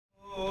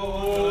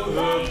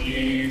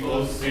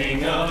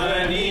boasting of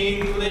an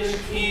English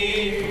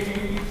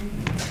king.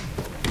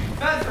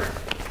 Bedford,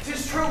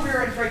 'tis true we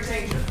are in great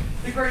danger.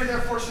 The greater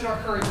therefore should our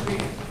courage be.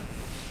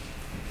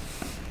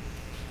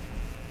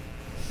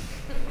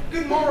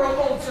 Good morrow,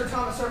 old Sir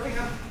Thomas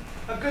Erpingham.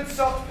 A good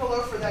soft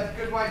pillow for that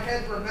good white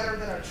head were better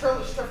than a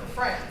churlish strip of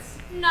France.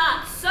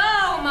 Not so,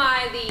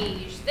 my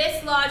liege.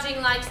 This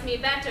lodging likes me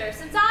better,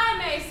 since I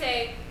may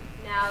say,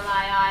 now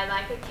lie I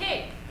like a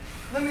king.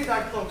 Lend me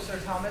thy cloak, Sir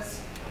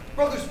Thomas.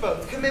 Brothers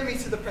both, commit me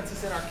to the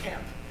princes in our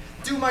camp.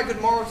 Do my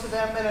good morrow to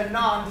them, and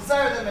anon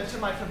desire them into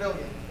my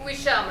pavilion. We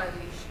shall, my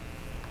liege.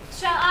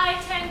 Shall I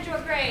tend your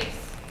grace?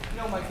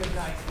 No, my good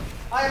knight.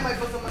 I and my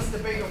bosom must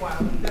debate a while,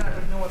 and then I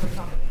have no other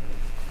company.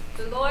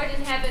 The Lord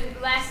in heaven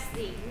bless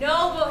thee,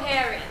 noble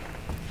Harry.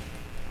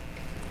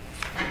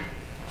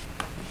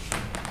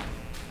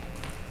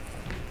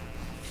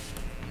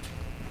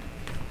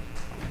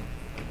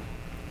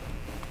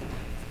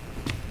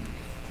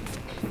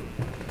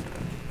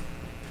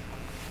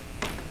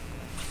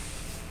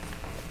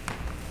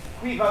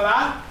 Qui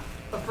va?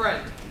 A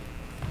friend.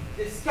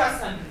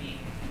 Discuss unto me.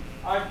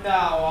 Art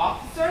thou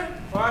officer,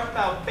 or art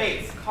thou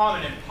base,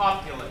 common, and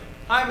popular?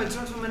 I am a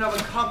gentleman of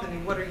a company.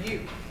 What are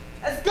you?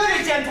 As good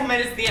a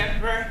gentleman as the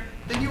emperor.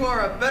 Then you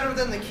are a better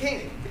than the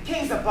king. The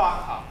king's a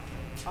Bacchus,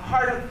 a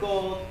heart of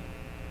gold,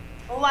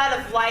 a lad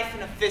of life,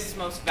 and a fist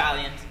most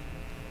valiant.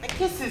 I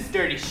kiss his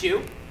dirty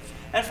shoe,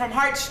 and from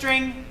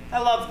heartstring I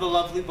love the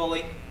lovely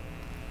bully.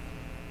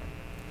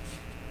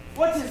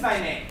 What is thy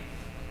name?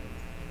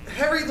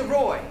 Harry the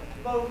Roy.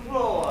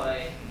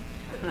 Leroy.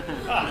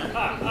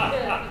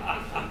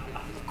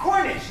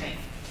 Cornish name.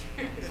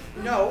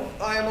 No,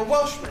 I am a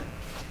Welshman.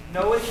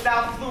 Knowest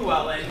thou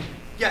Llewellyn?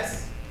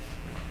 Yes.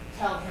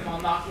 Tell him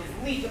I'll knock his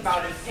leaf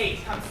about his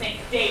pate come St.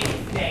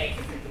 David's Day.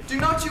 Do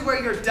not you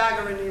wear your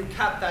dagger in your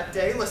cap that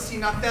day, lest he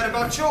knock that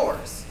about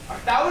yours.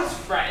 Art thou his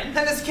friend?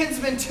 And his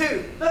kinsman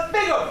too. The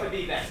bigo for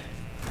thee then.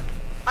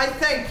 I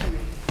thank you.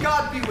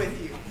 God be with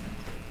you.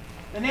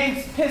 The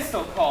name's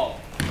Pistol called.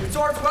 It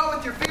soars well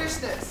with your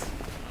fierceness.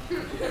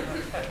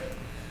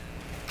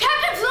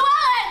 Captain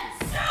Llewellyn!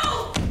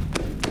 No!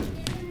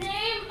 In the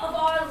name of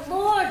our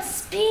Lord,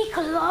 speak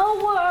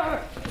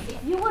lower. If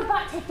you would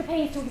but take the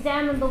pains to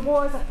examine the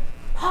wars of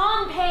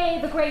Pompey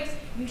the Great,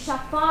 you shall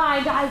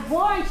find, I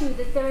warrant you,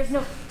 that there is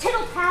no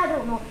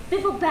tittle-tattle nor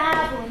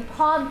bibble-babble in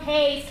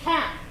Pompey's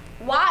camp.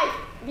 Why?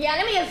 The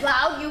enemy is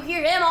loud. You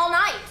hear him all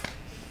night.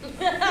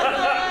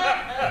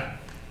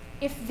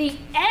 If the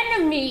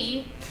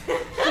enemy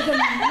is a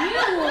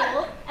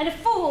mule and a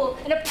fool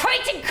and a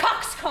prating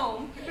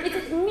coxcomb, it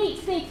is meet,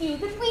 think you,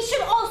 that we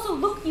should also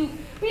look you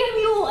be a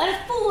mule and a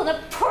fool and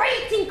a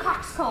prating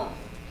coxcomb.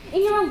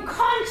 In your own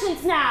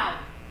conscience now.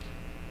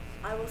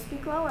 I will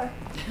speak lower.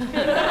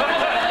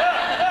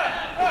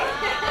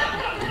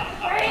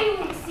 Pray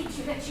we beseech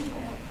you that you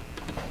will.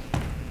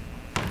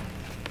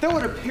 Though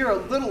it appear a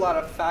little out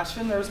of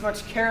fashion, there is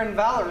much care and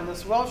valor in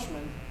this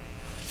Welshman.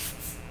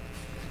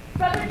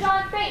 Brother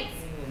John Bates,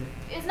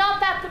 is not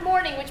that the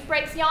morning which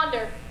breaks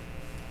yonder?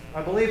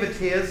 I believe it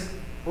is,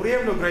 but we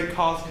have no great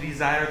cause to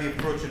desire the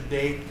approach of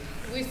day.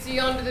 We see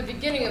yonder the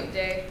beginning of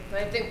day, but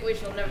I think we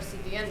shall never see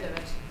the end of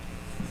it.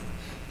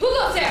 Who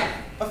goes there?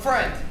 A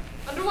friend.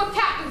 Under what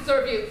captain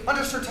serve you?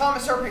 Under Sir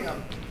Thomas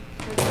Erpingham.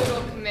 A good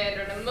old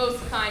commander and a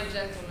most kind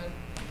gentleman.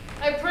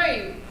 I pray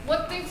you,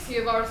 what thinks he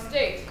of our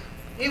state?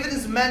 Even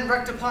his men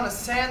wrecked upon a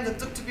sand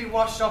that looked to be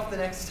washed off the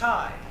next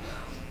tide.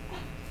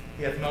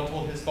 He hath not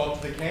told his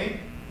thought to the king?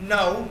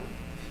 No,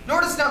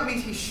 nor does not meet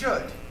he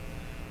should.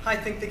 I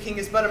think the king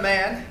is but a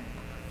man,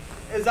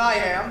 as I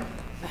am.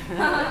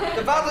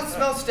 The violet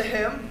smells to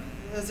him,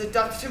 as it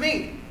doth to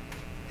me.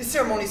 His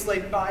ceremonies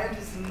laid by, and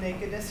his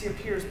nakedness he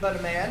appears but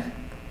a man.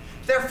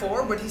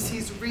 Therefore, when he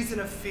sees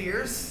reason of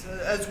fears,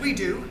 as we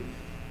do,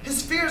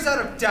 his fears out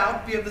of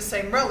doubt be of the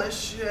same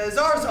relish as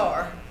ours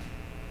are.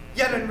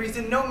 Yet in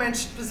reason no man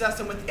should possess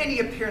him with any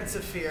appearance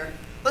of fear,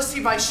 lest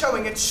he by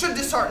showing it should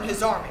dishearten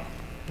his army.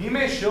 He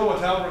may show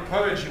what outward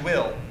courage he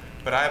will,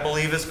 but I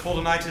believe as cold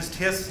a night as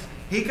 'tis,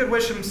 he could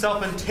wish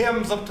himself in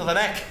Thames up to the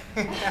neck.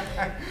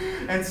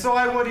 And so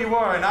I would he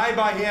were, and I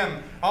by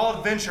him, all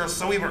adventure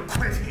so we were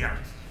quit here.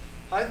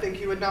 I think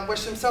he would not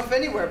wish himself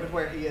anywhere but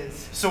where he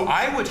is. So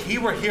I would he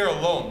were here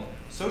alone,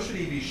 so should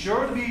he be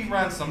sure to be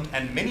ransomed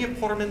and many a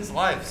poor man's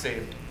life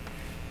saved.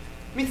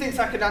 Methinks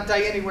I could not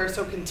die anywhere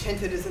so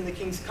contented as in the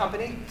king's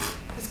company,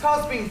 his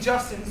cause being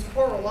just and his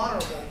quarrel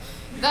honorable.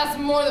 That's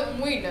more than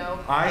we know.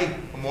 Aye,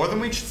 more than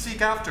we should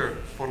seek after,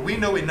 for we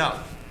know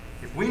enough.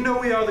 If we know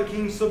we are the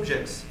king's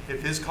subjects,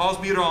 if his cause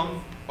be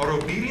wrong, our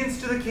obedience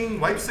to the king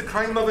wipes the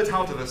crime of it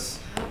out of us.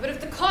 But if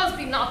the cause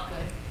be not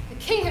good, the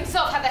king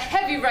himself hath a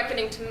heavy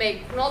reckoning to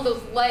make when all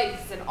those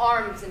legs and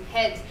arms and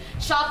heads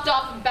chopped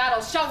off in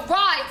battle shall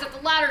rise at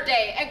the latter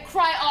day and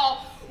cry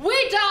all, "We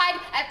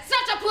died at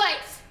such a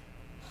place!"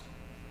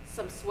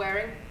 Some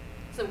swearing,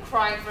 some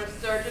crying for a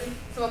surgeon,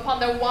 some upon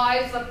their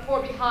wives left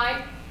poor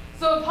behind,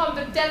 some upon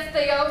the debts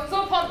they owe,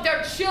 some upon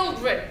their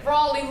children for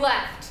all he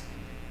left.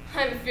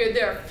 I'm feared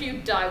there are few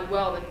die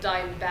well that die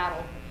in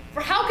battle,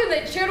 For how can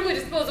they charitably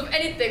dispose of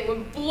anything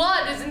when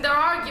blood is in their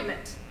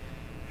argument?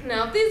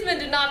 Now, if these men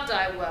do not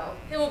die well,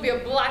 it will be a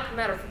black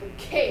matter for the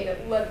king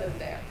that led them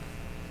there.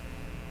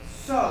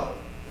 So,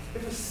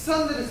 if a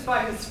son that is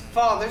by his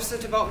father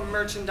set about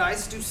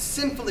merchandise do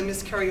sinfully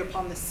miscarry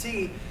upon the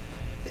sea,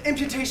 the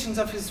imputations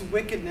of his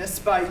wickedness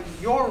by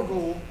your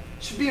rule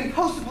should be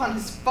imposed upon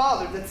his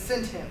father that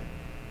sent him.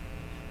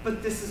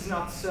 But this is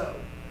not so.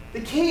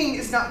 The king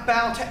is not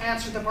bound to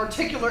answer the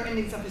particular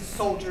endings of his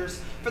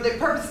soldiers, for they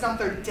purpose not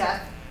their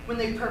death when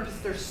they purpose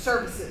their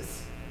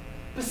services.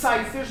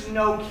 Besides, there's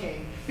no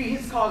king, be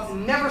his cause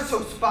never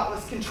so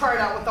spotless, can try it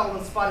out with all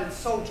unspotted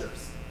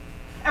soldiers.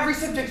 Every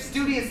subject's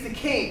duty is the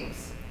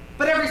king's,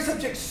 but every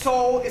subject's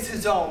soul is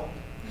his own.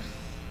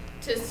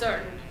 'Tis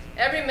certain,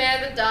 every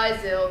man that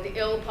dies ill, the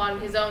ill upon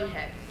his own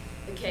head.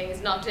 The king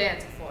is not to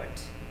answer for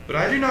it. But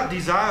I do not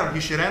desire he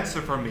should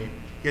answer for me,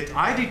 yet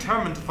I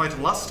determine to fight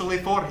lustily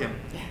for him.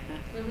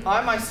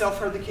 I myself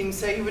heard the king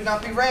say he would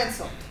not be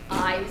ransomed.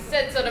 Aye, he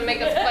said so to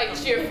make us fight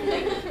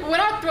cheerfully. But when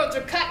our throats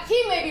are cut,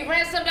 he may be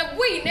ransomed and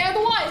we ne'er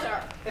the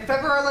wiser. If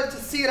ever I live to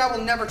see it, I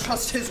will never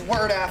trust his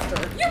word after.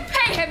 You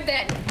pay him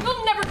then.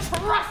 You'll never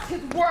trust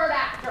his word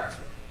after.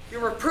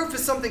 Your reproof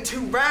is something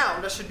too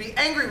round. I should be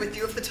angry with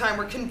you if the time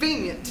were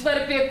convenient. Let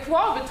it be a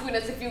quarrel between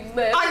us if you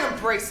live. I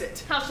embrace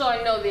it. How shall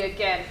I know thee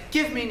again?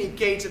 Give me any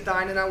gauge of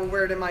thine, and I will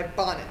wear it in my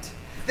bonnet.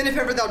 Then if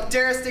ever thou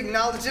darest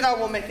acknowledge it, I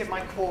will make it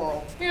my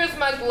quarrel. Here's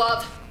my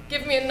glove.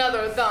 Give me another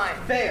of thine.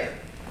 There.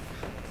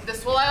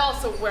 This will I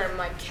also wear in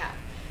my cap.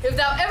 If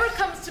thou ever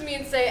comes to me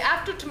and say,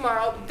 after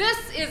tomorrow, this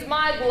is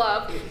my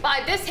glove,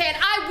 by this hand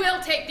I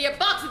will take thee a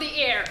box of the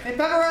ear. If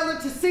ever I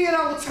live to see it,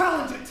 I will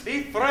challenge it.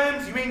 Be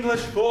friends, you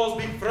English fools,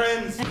 be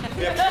friends.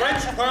 We have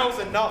French quarrels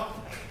enough.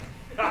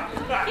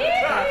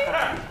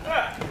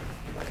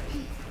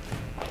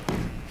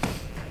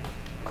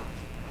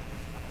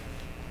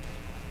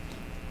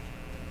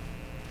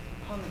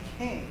 Upon the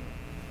king,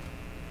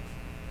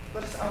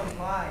 let us our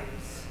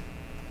lives,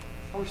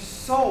 our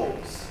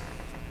souls,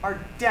 our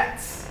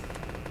debts,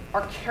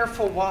 our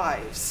careful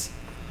wives,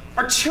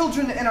 our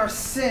children and our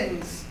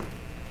sins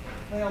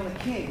lay on the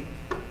king.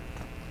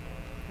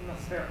 He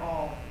must bear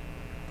all.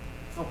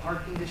 No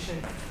hard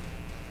condition,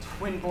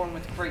 twin born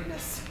with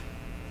greatness,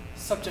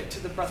 subject to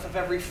the breath of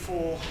every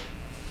fool.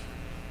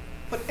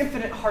 What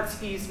infinite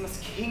heart's ease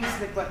must kings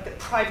neglect that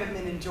private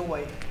men enjoy?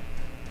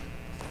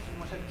 And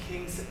what have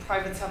kings that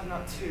privates have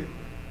not too,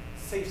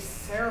 save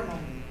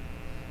ceremony,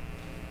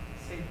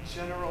 save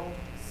general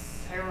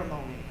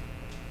ceremony?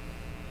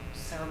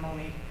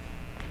 Ceremony,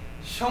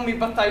 show me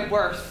but thy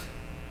worth.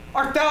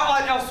 Art thou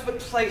aught else but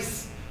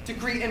place,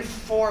 degree, and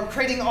form,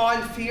 creating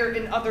awe and fear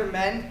in other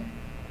men?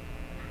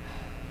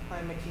 I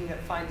am a king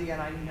that find thee,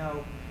 and I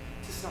know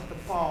 'tis not the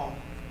balm,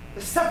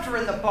 the scepter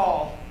and the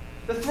ball,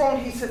 the throne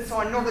he sits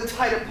on, nor the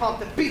tide of pomp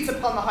that beats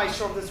upon the high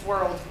shore of this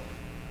world.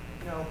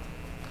 No,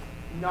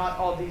 not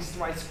all these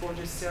thrice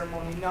gorgeous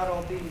ceremony, not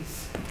all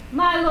these.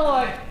 My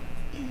lord,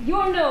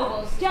 your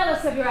nobles,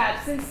 jealous of your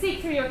absence,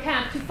 seek through your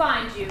camp to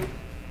find you.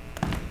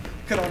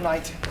 Good old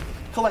knight,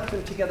 collect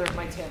them together at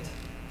my tent.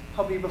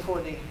 I'll be before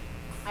thee.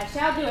 I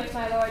shall do it,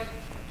 my lord.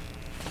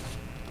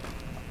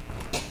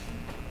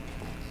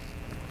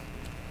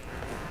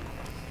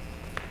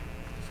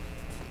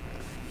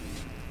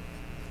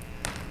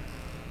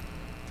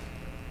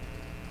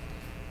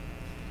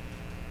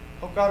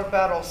 O God of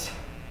battles,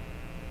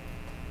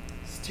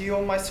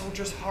 steel my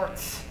soldiers'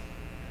 hearts.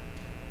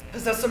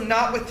 Possess them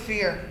not with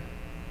fear.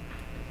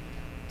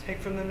 Take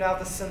from them now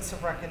the sense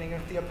of reckoning.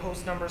 If the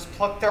opposed numbers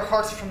pluck their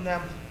hearts from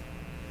them.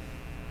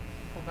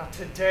 Oh, not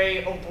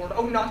today, O Lord,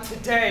 oh, not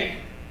today.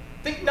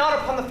 Think not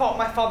upon the fault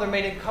my father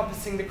made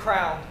encompassing the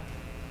crown.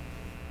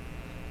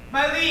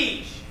 My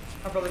liege!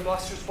 My brother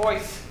Gloucester's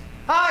voice.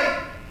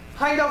 Aye,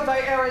 I know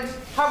thy errand.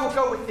 I will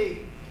go with thee.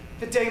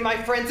 The day, my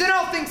friends, and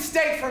all things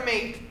stay for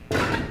me.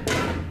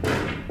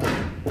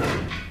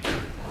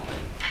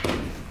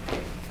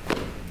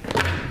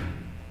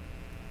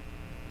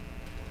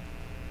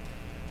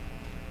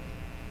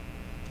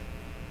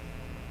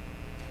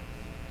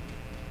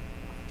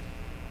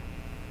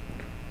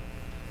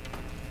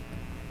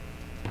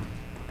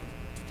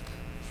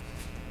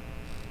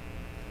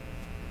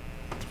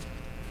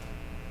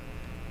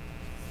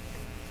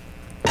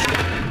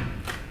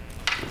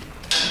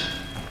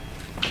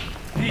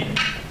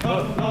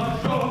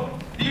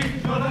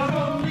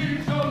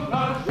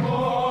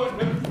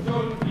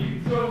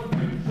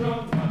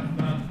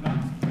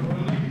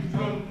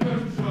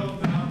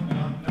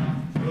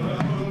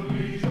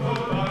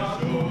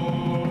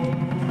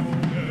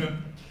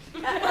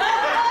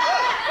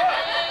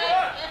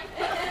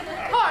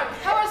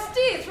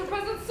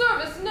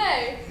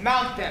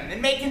 Mount them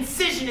and make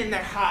incision in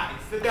their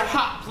hides, that their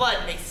hot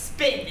blood may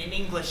spin in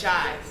English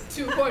eyes.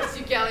 To horse,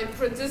 you gallant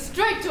princes,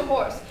 straight to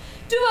horse.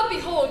 Do but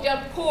behold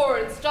yon poor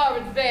and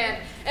starved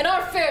band, and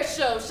our fair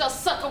show shall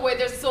suck away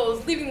their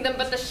souls, leaving them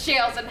but the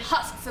shells and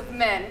husks of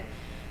men.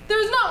 There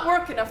is not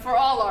work enough for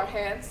all our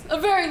hands. A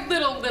very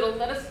little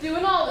let us do,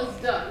 and all is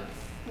done.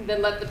 And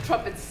then let the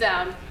trumpets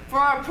sound, For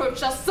our approach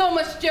shall so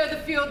much stir the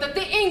field that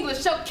the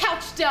English shall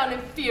couch down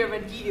in fear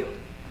and yield.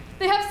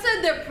 They have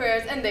said their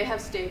prayers and they have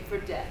stayed for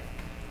death.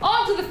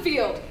 On to the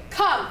field.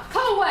 Come,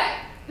 come away.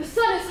 The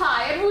sun is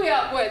high and we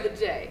outwear the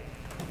day.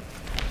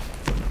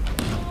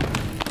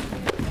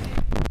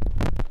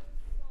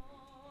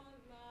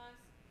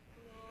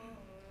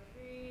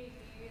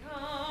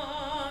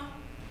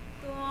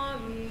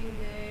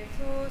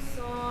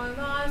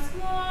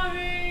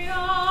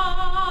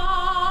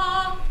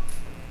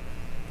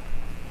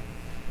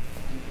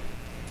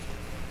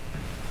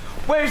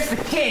 Where's the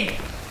king?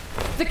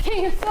 The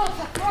king himself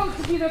hath rode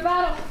to do their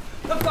battle.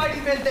 The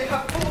fighting men, they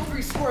have full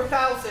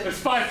 300,000. There's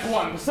 5 to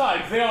 1.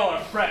 Besides, they all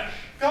are fresh.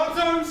 God's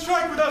own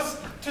strike with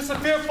us. 'Tis a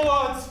fearful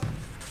odds.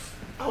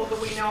 Oh,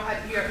 that we now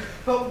had here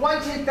but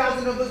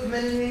 110,000 of those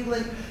men in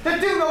England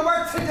that do no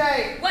work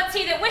today. What's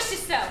he that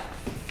wishes so?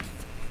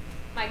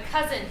 My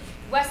cousin,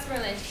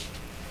 Westmoreland.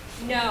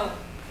 No,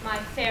 my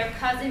fair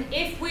cousin,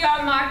 if we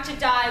are marked to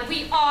die,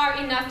 we are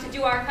enough to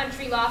do our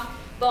country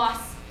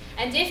loss.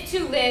 And if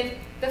to live,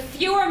 the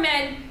fewer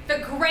men, the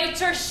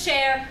greater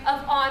share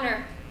of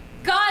honor.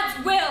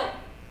 God's will.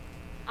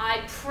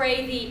 I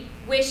pray thee,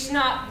 wish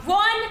not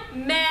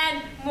one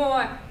man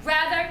more.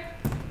 Rather,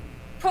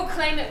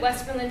 proclaim it,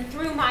 Westmoreland,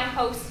 through my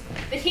host,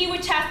 that he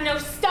which hath no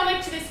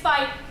stomach to this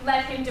fight,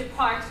 let him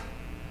depart.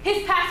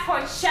 His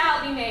passport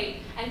shall be made,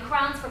 and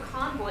crowns for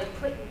convoy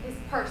put in his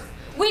purse.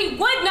 We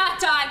would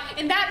not die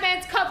in that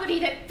man's company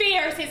that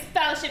fears his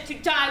fellowship to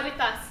die with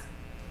us.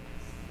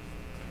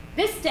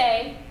 This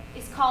day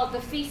is called the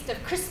Feast of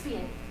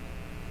Crispian.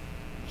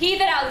 He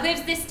that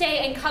outlives this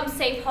day and comes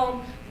safe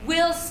home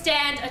will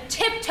stand a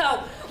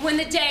tiptoe when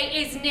the day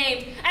is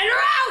named, and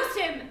rouse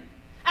him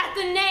at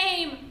the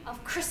name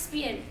of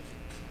Crispian.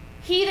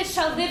 He that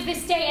shall live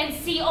this day and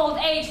see old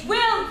age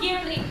will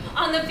yearly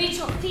on the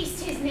vigil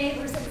feast his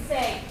neighbors and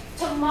say,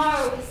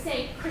 tomorrow is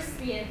St.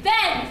 Crispian.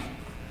 Then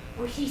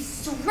will he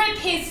strip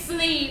his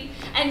sleeve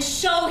and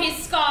show his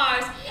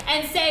scars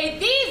and say,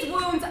 these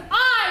wounds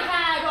I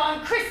had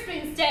on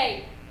Crispian's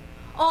day.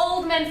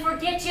 Old men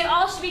forget, yet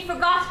all should be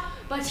forgot,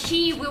 but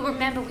he will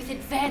remember with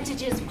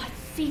advantages what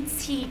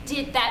feats he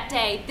did that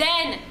day.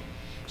 Then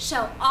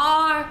shall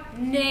our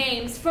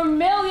names,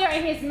 familiar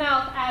in his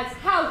mouth as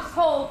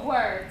household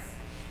words,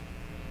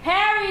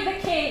 Harry the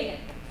King,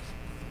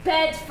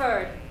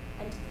 Bedford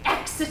and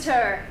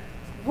Exeter,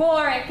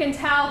 Warwick and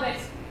Talbot,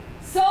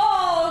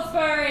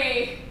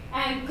 Salisbury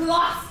and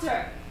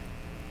Gloucester,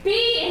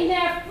 be in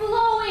their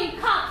flowing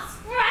cups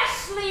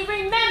freshly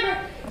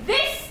remembered.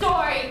 This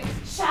story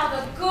shall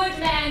the good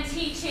man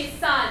teach his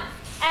son,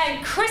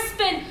 and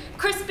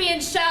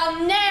Crispian shall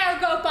ne'er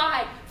go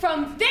by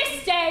from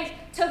this day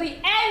till the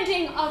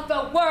ending of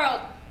the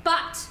world.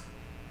 But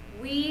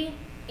we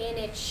in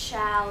it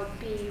shall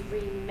be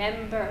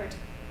remembered.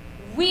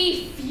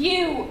 We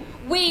few,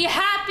 we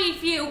happy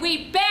few,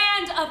 we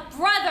band of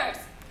brothers.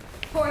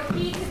 For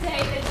he today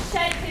that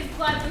sheds his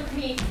blood with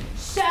me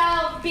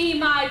shall be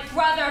my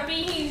brother,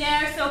 be he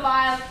ne'er so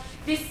vile.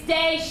 This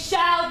day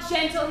shall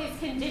gentle his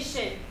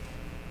condition.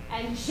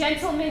 And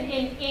gentlemen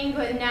in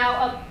England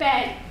now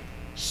abed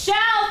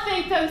shall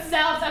think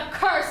themselves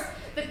accursed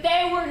that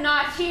they were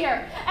not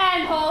here,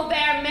 and hold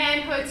their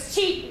manhoods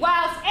cheap,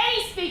 whilst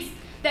any speaks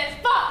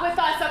that fought with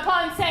us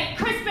upon St.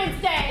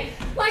 Crispin's day.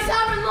 My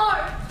sovereign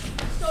lord,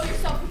 show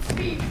yourself with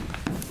speed.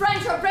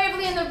 Friends are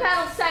bravely in their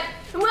battle set,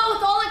 and will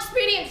with all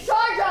expedience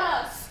charge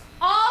on us.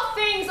 All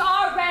things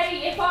are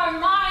ready, if our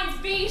minds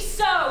be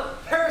so.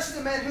 Perish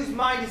the man whose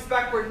mind is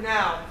backward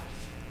now.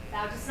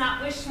 Thou dost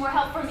not wish more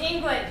help from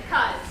England,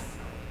 cuz.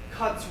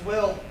 God's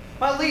will.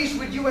 My liege,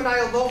 would you and I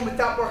alone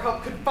without more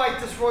help could fight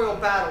this royal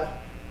battle.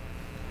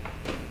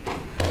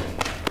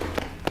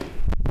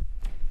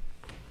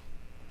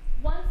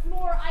 Once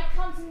more I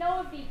come to know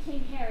of thee,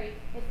 King Harry,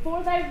 that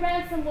for thy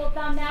ransom wilt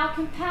thou now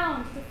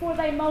compound before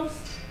thy most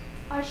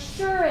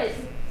assured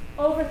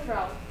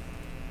overthrow.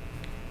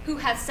 Who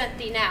hath sent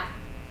thee now?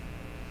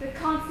 The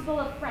Constable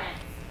of France.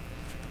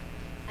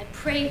 I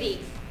pray thee,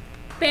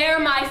 bear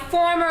my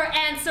former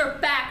answer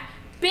back.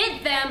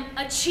 Bid them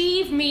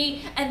achieve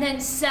me, and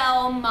then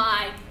sell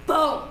my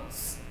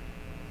bones.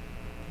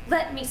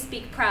 Let me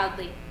speak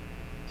proudly.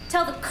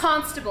 Tell the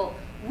constable,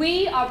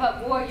 we are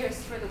but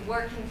warriors for the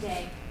working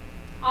day.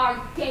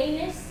 Our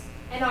gayness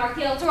and our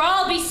guilt are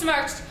all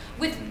besmirched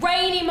with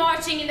rainy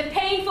marching in the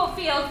painful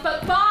fields,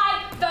 but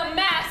by the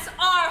mass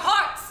our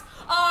hearts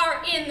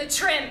are in the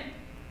trim.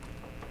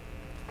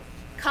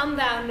 Come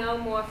thou no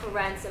more for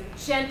ransom,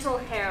 gentle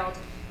herald.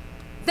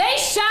 They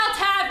shalt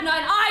have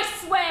none, I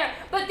swear,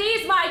 but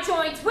these my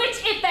joints,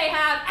 which if they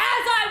have, as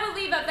I will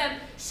leave of them,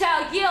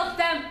 shall yield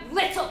them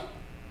little.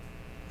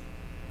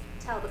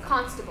 Tell the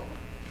constable.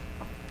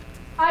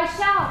 I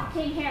shall,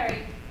 King Harry,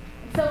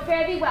 and so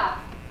fare thee well.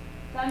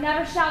 Thou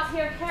never shalt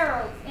hear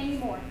heralds any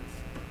more.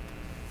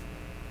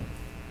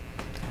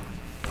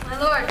 My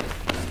lord,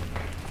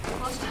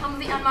 most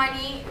humbly on my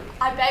knee,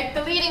 I beg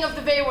the leading of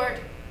the Wayward.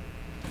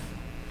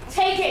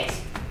 Take it,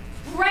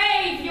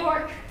 brave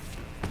York.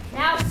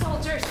 Now,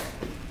 soldiers,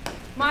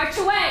 march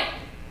away.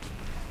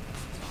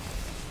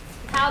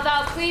 How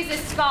thou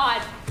pleasest,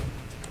 God.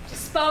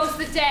 Dispose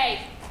the day.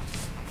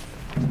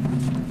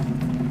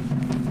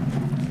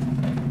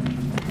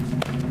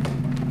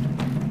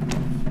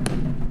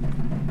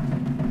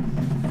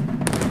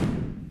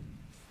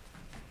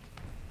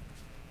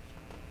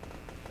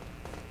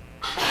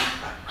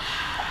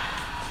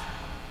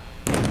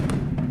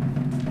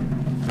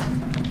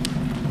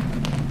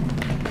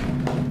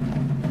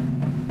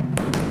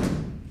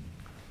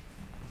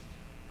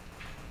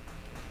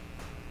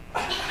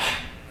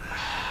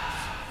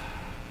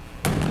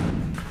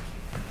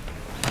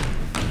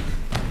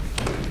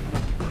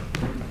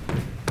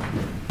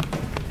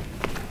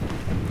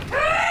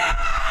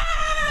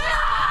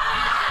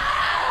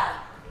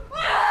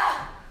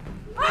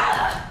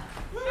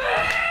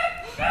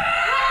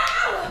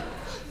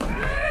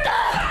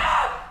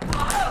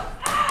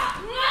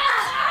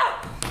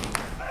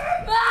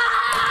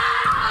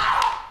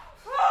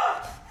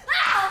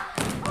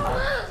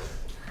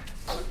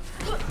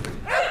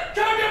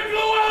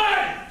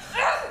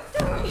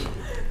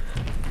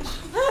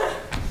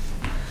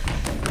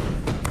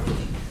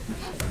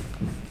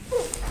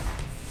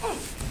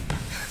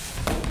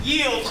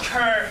 Yield,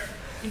 cur,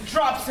 in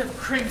drops of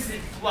crimson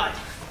blood.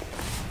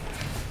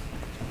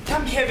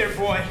 Come hither,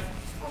 boy.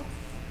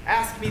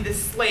 Ask me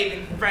this slave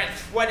in French,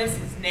 what is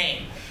his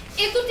name?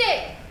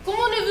 Écoutez,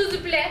 comment ne vous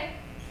plaît?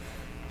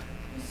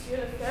 Monsieur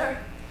Lefebvre.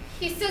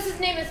 He says his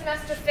name is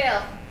Master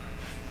Fail.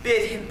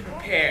 Bid him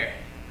prepare,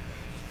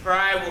 for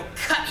I will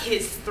cut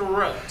his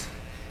throat.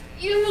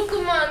 Il me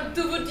commande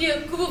de vous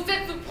dire que vous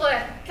faites tout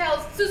prêt,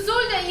 car ce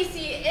soldat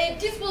ici est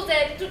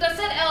disposé tout à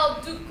cette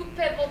heure de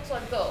couper votre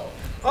dos.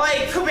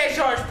 Oi, coupez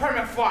Georges par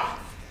ma foi.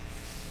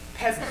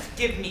 Peasants,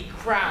 give me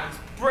crowns,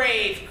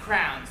 brave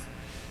crowns.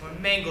 Or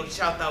mangled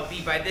shalt thou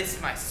be by this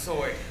my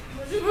sword.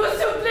 Je vous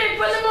supplie,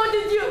 par le nom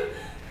de Dieu.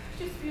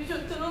 Je suis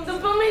jeton de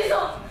vos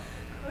maisons.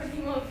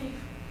 Gardez-moi vif.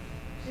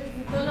 Je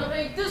vous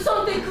donnerai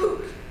 200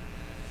 coups.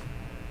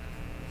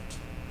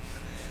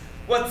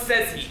 What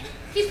says he?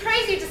 He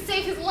prays you to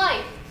save his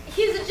life.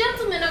 He is a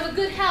gentleman of a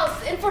good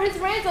house, and for his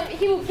ransom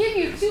he will give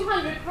you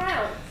 200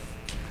 crowns.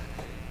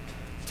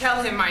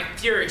 Tell him my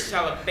fury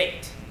shall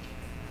abate,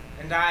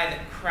 and I the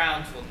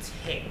crowns will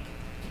take.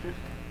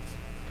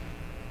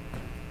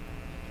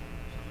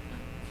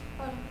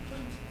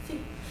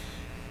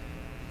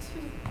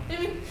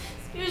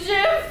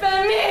 Excusez,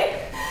 famille.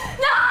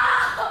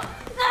 Non!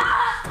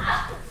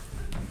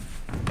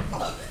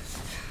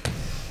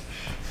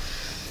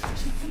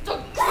 Je te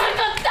crée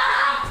comme ça!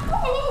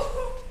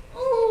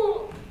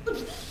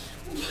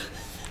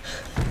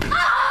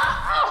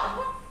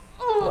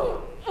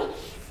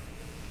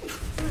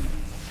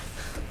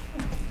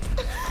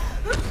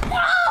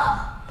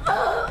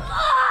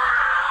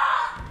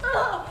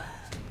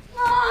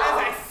 As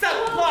I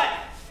suck blood,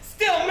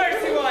 still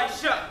mercy will I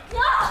show.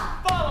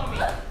 Follow me.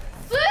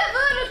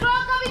 Suivez le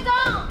grand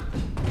capitaine!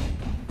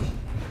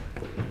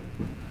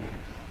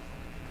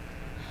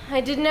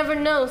 I did never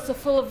know so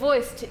full a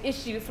voice to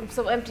issue from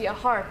so empty a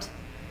heart.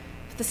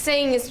 If the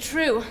saying is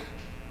true,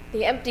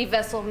 the empty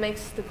vessel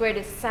makes the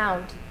greatest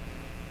sound.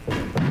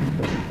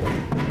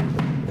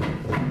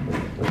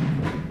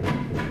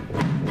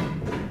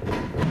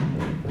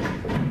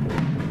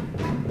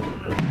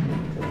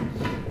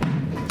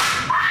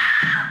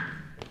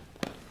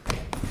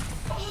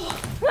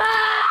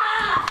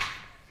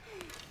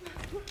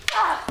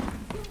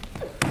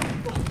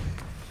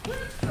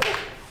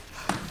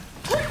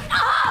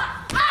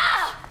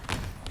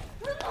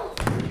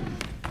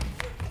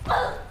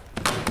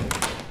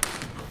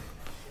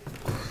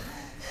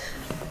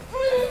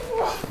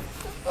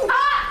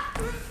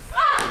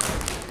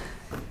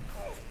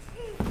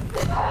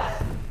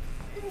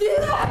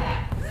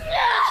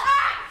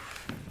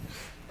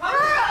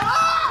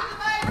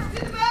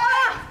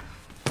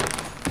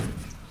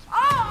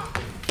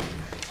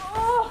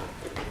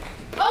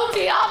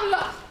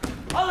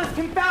 All is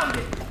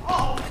confounded.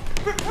 All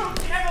reproach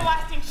and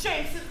everlasting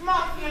shame since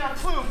mocking in our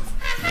plumes.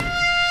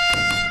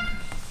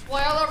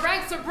 Why, all our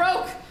ranks are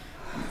broke.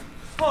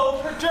 Oh,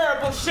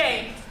 perdurable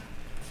shame.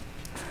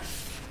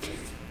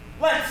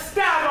 Let's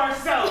stab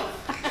ourselves.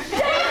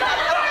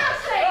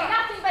 Shame,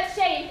 nothing but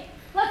shame.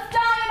 Let's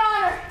die in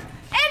honor.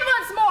 And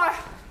once more.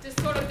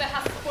 Disorder that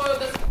has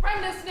spoiled us,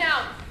 rend us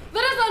now.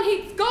 Let us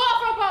unheed, go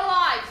offer up our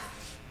lives.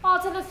 All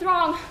to the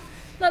throng.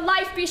 Let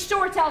life be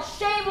short, else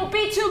shame will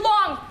be too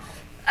long.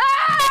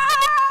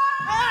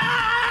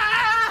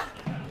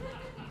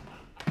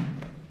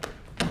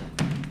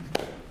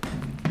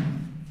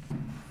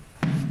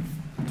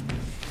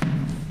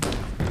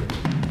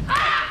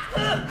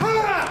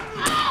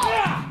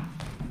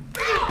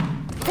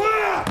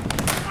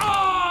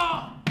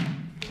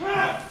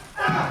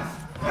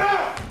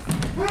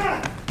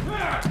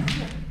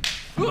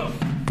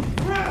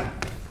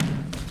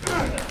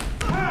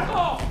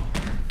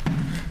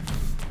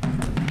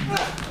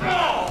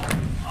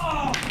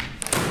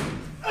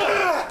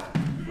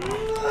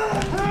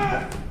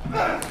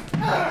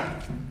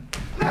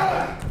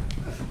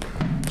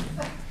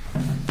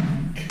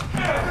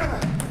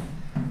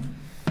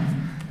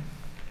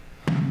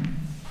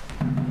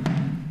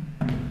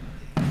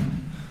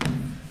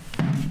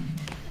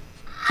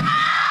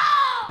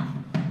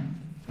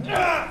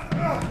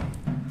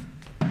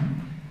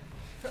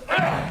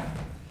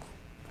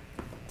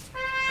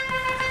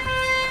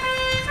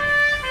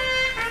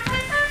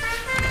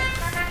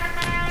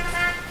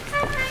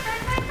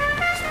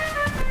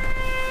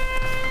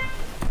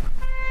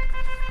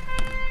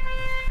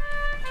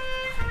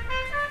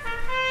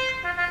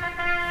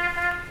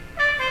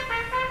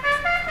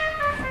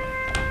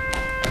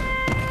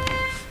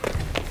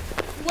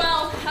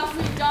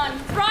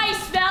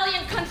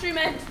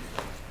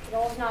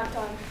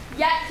 not done.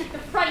 Yet keep the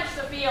French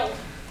the field.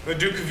 The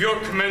Duke of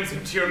York commends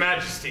him to your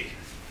majesty.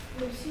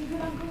 Lucy,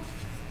 good uncle?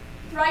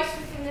 Thrice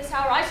within this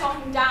hour I saw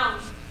him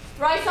down.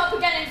 Thrice up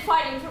again in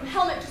fighting, from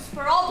helmet to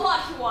spur, all blood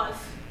he was.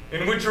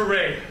 In which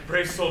array,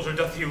 brave soldier,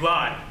 doth he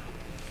lie?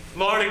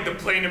 Larding the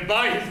plain, and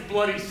by his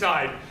bloody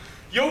side,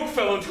 yoke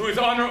fellow to his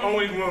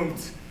honor-owing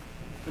wounds.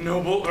 The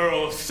noble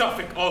Earl of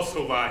Suffolk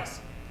also lies.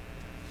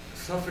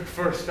 Suffolk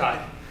first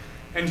died,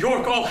 and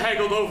York all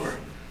haggled over,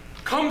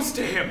 comes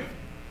to him,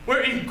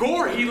 where in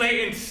gore he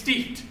lay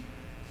ensteeped,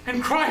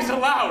 and cries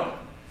aloud,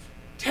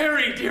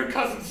 "Tarry, dear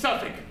cousin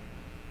Suffolk,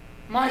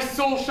 my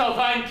soul shall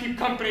thine keep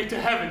company to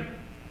heaven.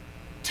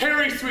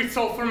 Tarry, sweet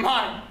soul, for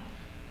mine,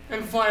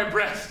 and fly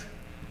abreast,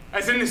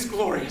 as in this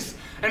glorious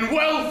and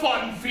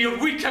well-foughten field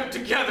we kept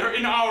together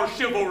in our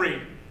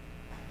chivalry."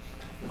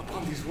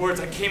 Upon these words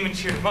I came and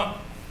cheered him up.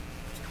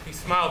 He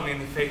smiled me in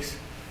the face,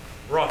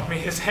 wrought me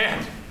his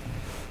hand,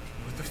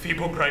 and with the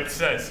feeble gripe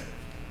says,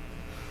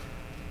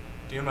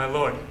 "Dear my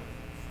lord,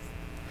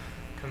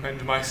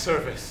 commend my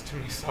service to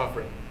me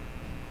sovereign."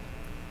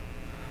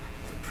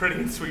 The pretty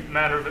and sweet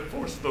manner of it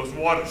forced those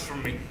waters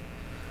from me,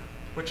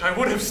 which I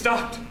would have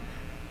stopped,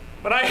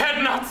 but I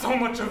had not so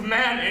much of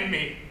man in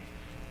me,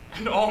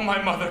 and all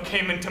my mother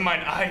came into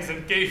mine eyes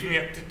and gave me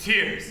up to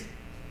tears.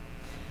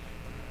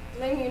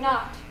 Blame you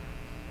not.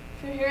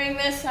 For hearing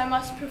this, I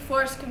must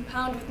perforce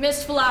compound with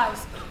mistful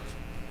eyes,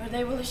 or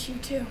they will issue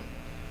too.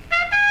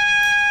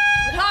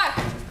 But hark!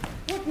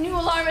 What new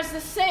alarm is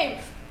this same?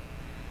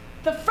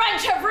 The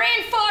French have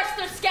reinforced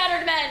their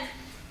scattered men.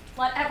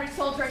 Let every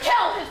soldier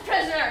kill his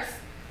prisoners.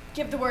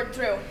 Give the word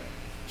through.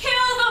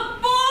 Kill the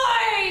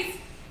boys!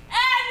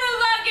 And the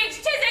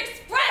luggage! 'Tis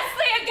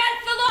expressly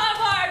against the law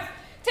of arms!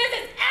 'Tis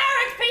this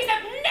Eric's piece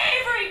of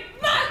knavery!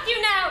 Mark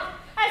you now!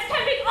 As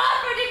can be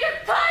offered in your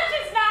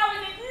conscience now,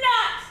 is it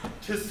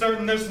not? 'Tis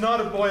certain there's not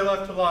a boy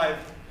left alive,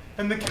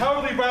 and the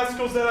cowardly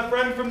rascals that have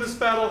run from this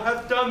battle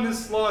have done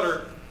this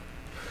slaughter.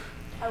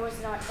 I was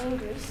not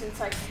angry since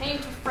I came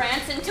to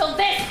France until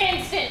this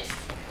instant.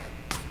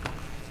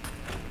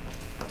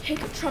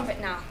 Take a trumpet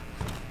now.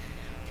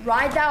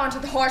 Ride thou unto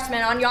the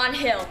horsemen on yon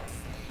hill.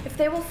 If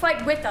they will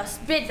fight with us,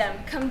 bid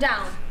them come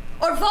down,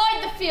 or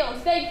void the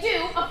field. They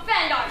do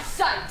offend our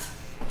sight.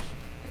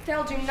 If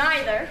they'll do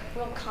neither,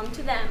 we'll come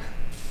to them.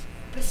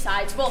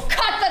 Besides, we'll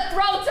cut the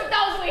throats of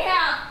those we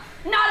have.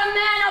 Not a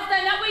man of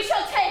them that we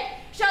shall take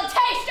shall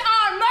taste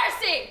our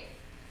mercy.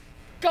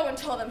 Go and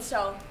tell them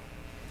so.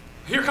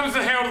 Here comes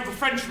the herald of the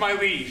French, my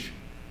liege.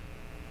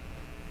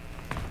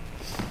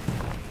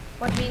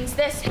 What means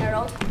this,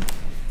 herald?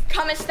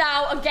 Comest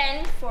thou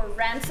again for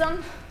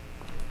ransom?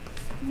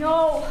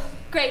 No,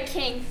 great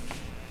king.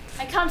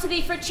 I come to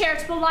thee for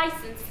charitable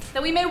license,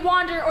 that we may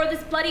wander o'er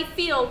this bloody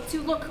field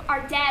to look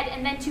our dead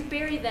and then to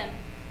bury them,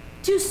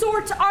 to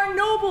sort our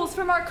nobles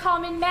from our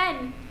common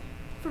men.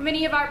 For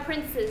many of our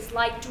princes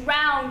lie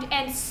drowned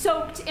and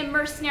soaked in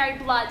mercenary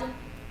blood.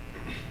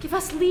 Give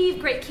us leave,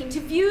 great king, to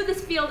view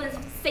this field in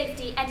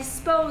safety and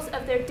dispose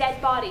of their dead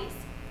bodies.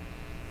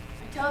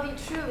 I tell thee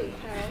truly,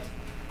 herald,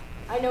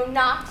 I know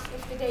not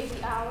if the day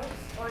be ours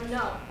or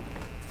no.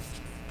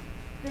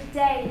 The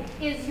day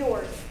is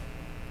yours.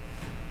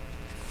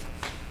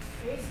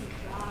 Praise be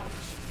God.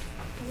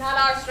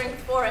 Not our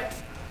strength for it.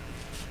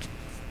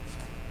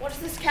 What is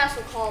this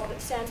castle called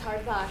that stands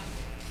hard by?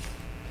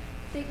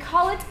 They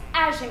call it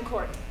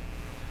Agincourt.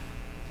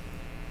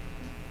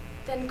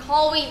 Then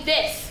call we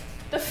this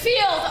the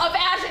field of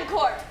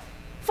Agincourt,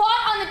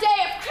 fought on the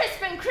day of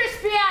Crispin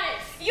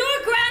Crispianus. Your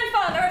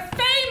grandfather of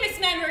famous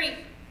memory,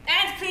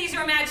 and please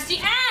your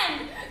majesty,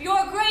 and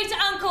your great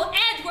uncle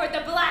Edward,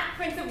 the Black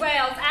Prince of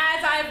Wales,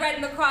 as I have read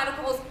in the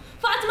chronicles,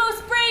 fought a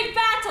most brave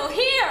battle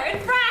here in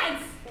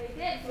France.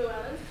 They did,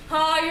 Llewellyn.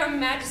 Ah, your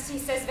majesty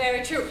says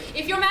very true.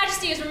 If your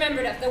majesty is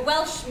remembered of, the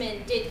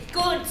Welshmen did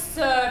good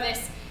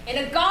service in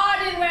a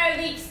garden where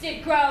leeks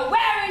did grow,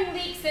 wearing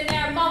leeks in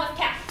their mammoth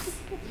caps,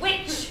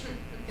 which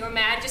your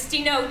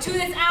majesty know to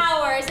this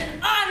hour is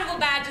an honorable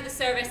badge of the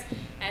service,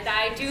 and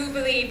I do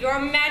believe your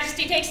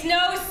majesty takes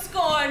no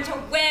scorn to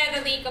wear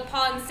the leek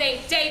upon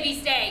St.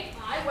 Davy's Day.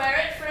 I wear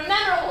it for a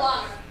memorable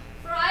honor,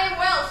 for I am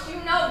Welsh,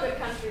 you know, good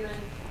countrymen.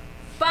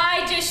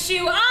 By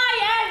Jeshu,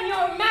 I am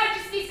your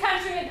majesty's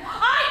countryman.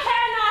 I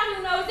care not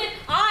who knows it.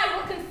 I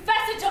will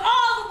confess it to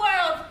all the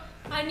world.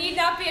 I need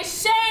not be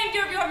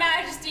ashamed of your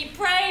majesty.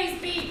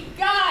 Praise be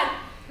God.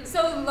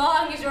 So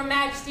long as your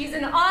majesty is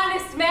an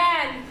honest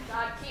man.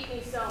 God keep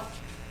me so.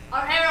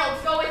 Our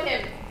heralds, go with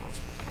him.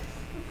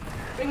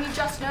 Bring me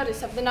just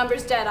notice of the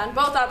numbers dead on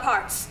both our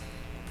parts.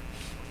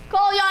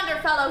 Call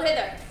yonder fellow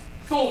hither.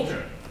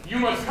 Soldier, you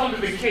must come to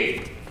the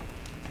king.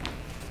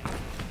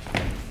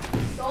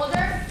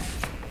 Soldier,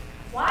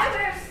 why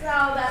wearest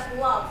thou that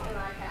glove in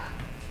thy cap?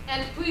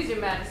 And please your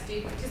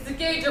majesty, 'tis the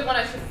gauge of one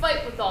I should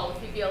fight withal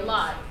if he be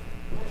alive.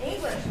 An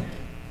Englishman.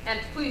 And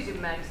please your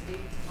majesty,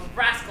 a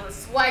rascal that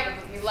swaggered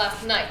with me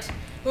last night,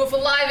 who if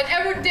alive and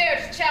ever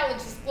dared to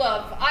challenge this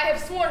glove, I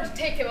have sworn to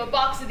take him a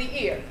box of the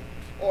ear.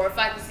 Or if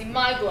I can see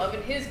my glove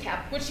in his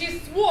cap, which he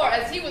swore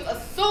as he was a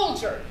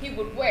soldier he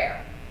would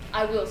wear,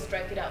 I will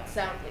strike it out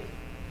soundly.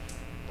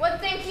 What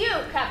think you,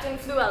 Captain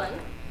Fluellen?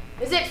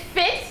 Is it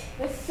fit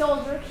this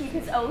soldier keep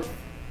his oath?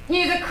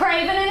 He is a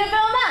craven and a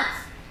villainess,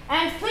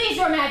 and please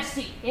your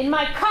majesty, in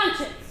my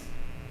conscience.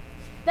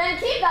 Then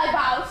keep thy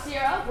vow,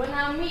 Sirrah, when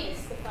thou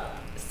meetest the fellow.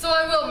 So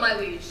I will, my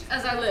liege,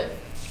 as I live.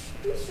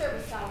 Whose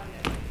service thou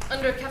under?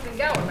 Under Captain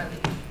Gower, my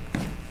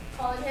liege.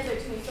 Call it hither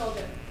to me,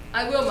 soldier.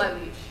 I will, my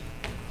liege.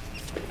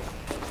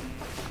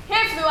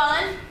 Here,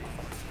 Fluellen,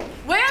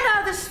 wear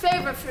thou this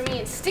favor for me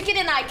and stick it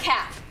in thy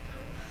cap.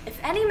 If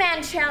any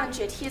man challenge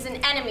it, he is an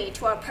enemy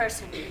to our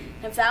person.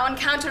 And if thou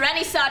encounter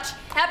any such,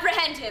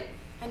 apprehend him,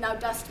 and thou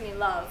dost me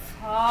love.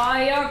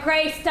 Ah, your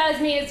grace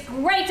does me as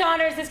great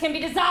honors as can be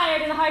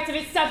desired in the hearts of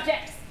his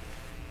subjects.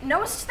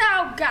 Knowest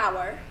thou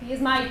Gower? He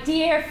is my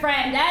dear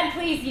friend, and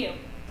please you.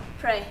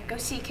 Pray, go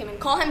seek him and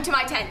call him to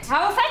my tent.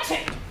 I will fetch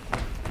him.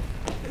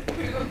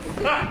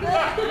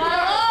 My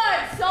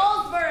lord,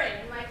 Salisbury,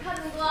 and my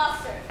cousin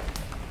Gloucester.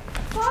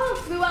 Follow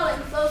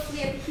Fluellen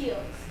closely at the heels.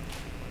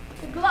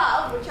 The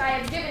glove, which I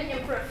have given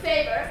him for a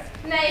favor,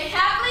 may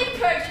happily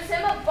purchase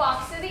him a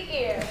box of the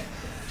ear.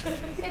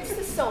 It's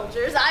the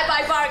soldiers. I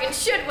by bargain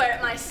should wear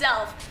it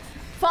myself.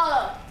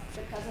 Follow,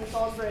 said cousin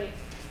Salisbury.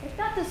 If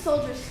that the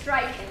soldiers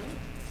strike him,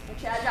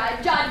 which as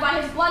I judge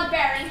by his blood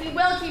bearing, he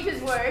will keep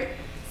his word,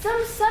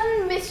 some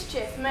sudden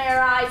mischief may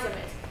arise of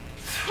it.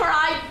 For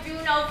I do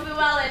know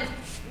Fluellen,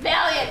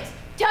 valiant,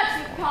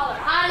 touch with collar,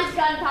 hot as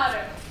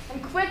gunpowder,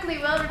 and quickly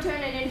will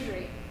return an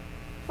injury.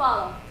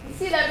 Follow, and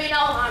see there be no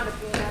harm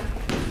between them.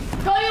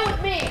 Go you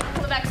with me,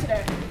 Uncle of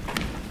Exeter.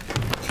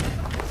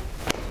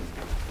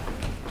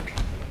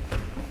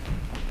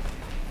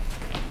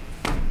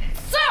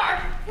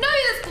 Sir, know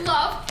you this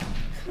glove?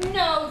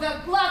 No, the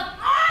glove.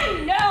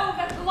 I know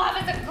the glove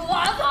is a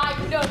glove. I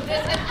know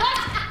this, and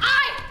thus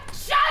I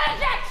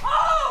challenge it!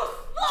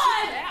 Oh,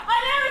 blood!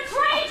 I'm a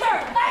traitor!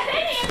 As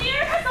any in the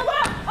universal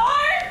world,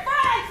 or in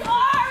France,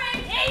 or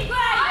in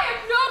England! I am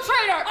no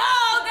traitor!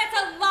 Oh, that's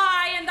a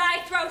lie in thy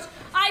throat!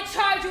 I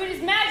charge you in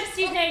his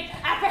majesty's name,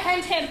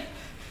 apprehend him!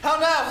 How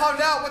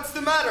now, what's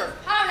the matter?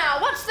 How now,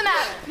 what's the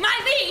matter? My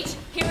liege,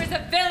 here is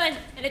a villain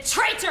and a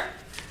traitor!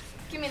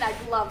 Give me that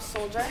glove,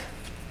 soldier.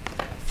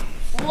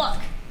 Look,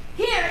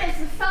 here is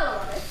the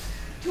fellow of it.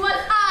 'Twas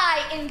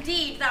I,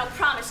 indeed, thou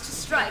promised to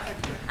strike,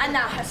 and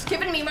thou hast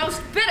given me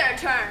most bitter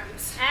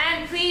terms.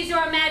 And please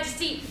your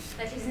majesty,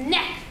 let his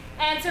neck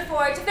answer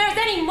for it if there's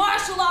any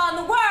martial law in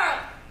the world!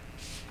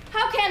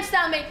 How canst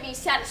thou make me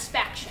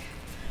satisfaction?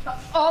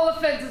 All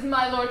offenses,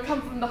 my lord,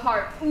 come from the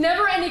heart.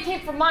 Never any came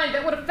from mine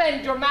that would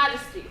offend your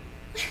majesty.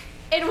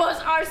 It was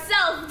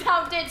ourselves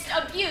thou didst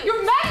abuse.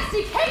 Your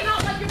majesty came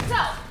not like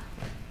yourself.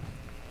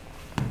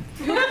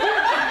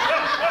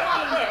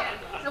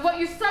 And what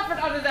you suffered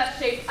under that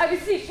shape, I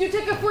beseech you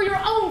take it for your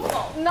own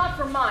fault, not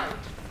for mine.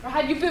 For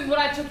had you been what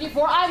I took you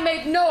for, I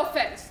made no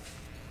offense.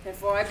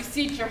 Therefore, I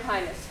beseech your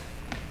highness,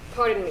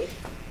 pardon me.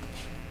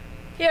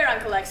 Here,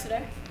 Uncle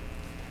Exeter.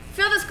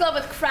 Fill this glove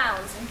with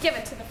crowns and give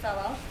it to the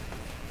fellow.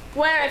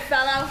 Wear it,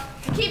 fellow.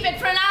 Keep it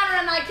for an honor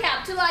in thy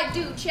cap till I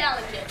do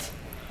challenge it.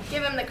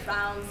 Give him the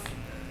crowns.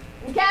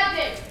 And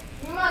Captain,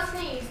 you must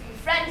needs be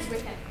friends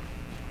with him.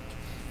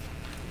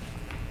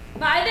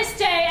 By this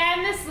day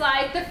and this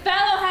light, the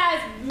fellow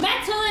has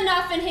metal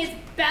enough in his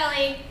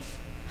belly.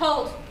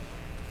 Hold.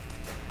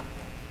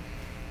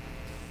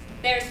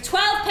 There's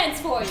 12 pence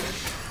for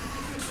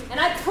you. And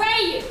I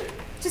pray you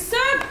to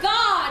serve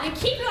God and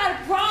keep you out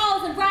of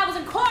brawls and bravels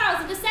and quarrels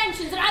and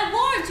dissensions. And I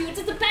warn you, it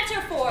is the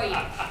better for you.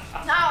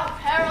 Now,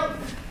 herald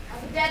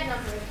of the dead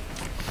number.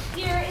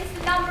 Here is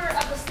the number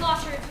of the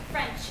slaughtered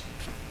French.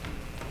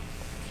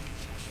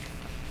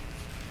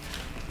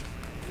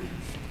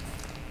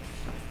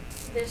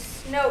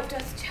 This note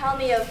doth tell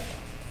me of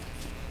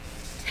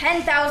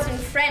 10,000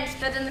 French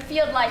that in the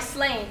field lie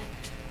slain.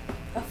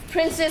 Of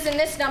princes in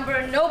this number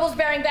and nobles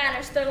bearing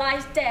banners there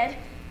lies dead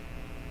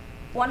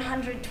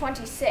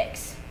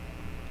 126.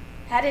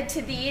 Added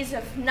to these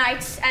of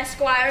knights,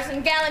 esquires,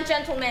 and gallant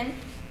gentlemen,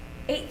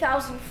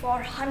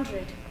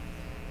 8,400.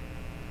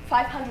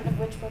 500 of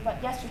which were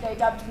but yesterday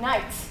dubbed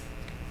knights.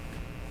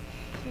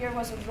 Here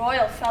was a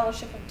royal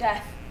fellowship of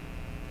death.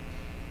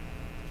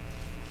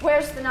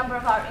 Where's the number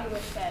of our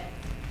English dead?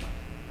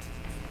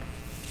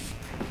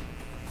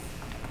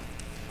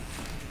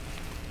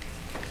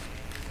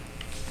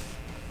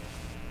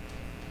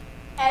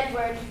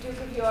 Edward, Duke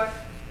of York,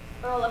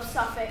 Earl of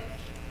Suffolk,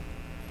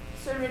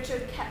 Sir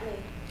Richard Ketley,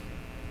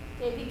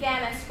 Davy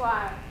Gann,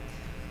 Esquire,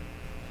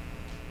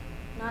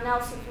 none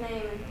else of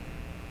name, and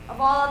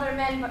of all other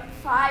men but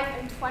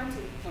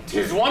 25.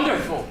 'Tis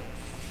wonderful.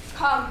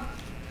 Come,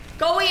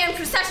 go we in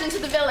procession to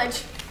the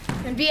village,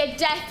 and be a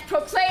death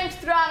proclaimed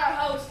throughout our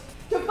host,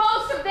 to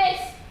boast of this,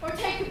 or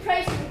take the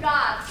praise from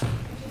God,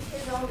 which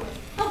is his only.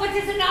 Oh, but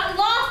is it not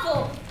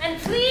lawful? And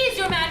please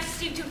your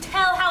majesty to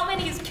tell how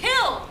many is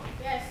killed.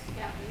 Yes,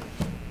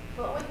 Captain,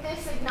 but with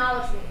this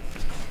acknowledgement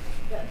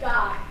that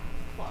God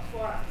fought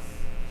for us.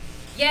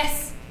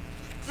 Yes,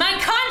 my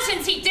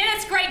conscience, he did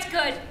us great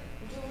good.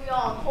 And do we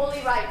all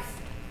holy rites.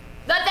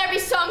 Let there be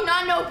sung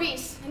non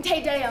nobis and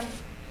Te Deum.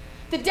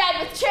 The dead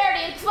with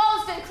charity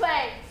enclosed in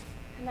clay,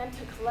 and then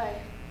to clay.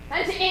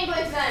 And to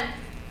England then,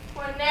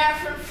 where ne'er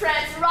from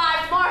France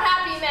arrived more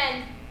happy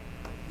men.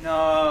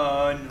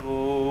 Na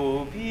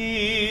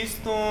nobis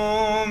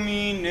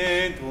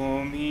Domine,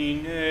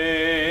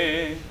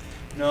 Domine,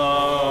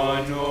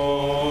 na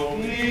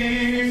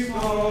nobis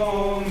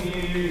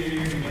Domine,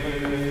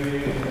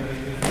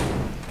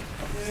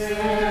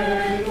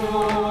 sed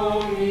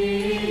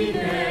Domine,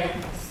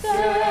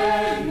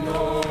 sed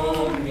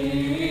Domine,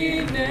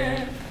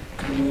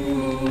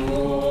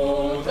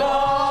 tuota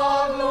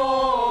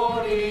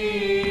gloria,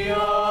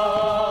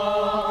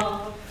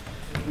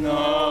 na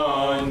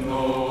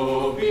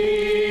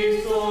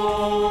nobis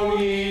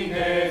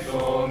Domine,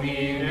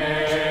 Domine,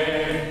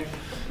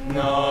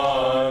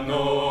 na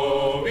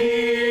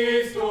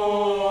nobis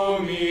Domine,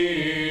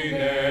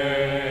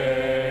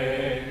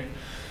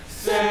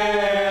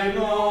 sed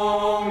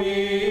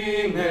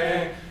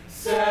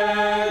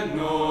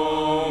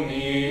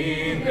nomine,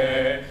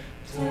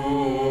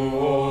 tuota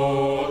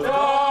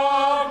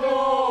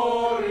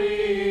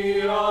gloria.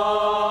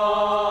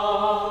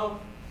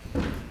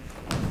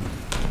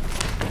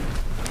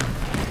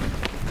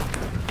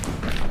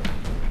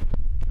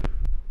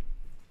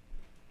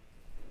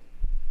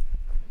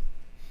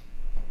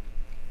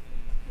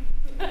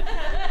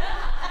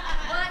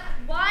 But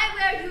why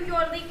wear you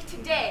your leek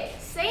today?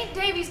 St.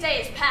 Davy's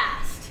Day is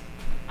past.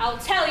 I'll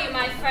tell you,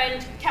 my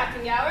friend,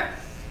 Captain Gower.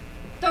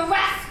 The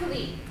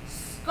rascally,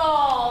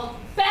 scald,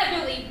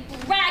 beggarly,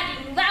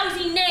 bragging,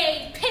 lousy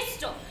knave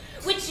pistol,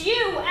 which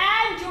you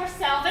and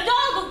yourself and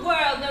all the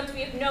world know to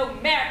be of no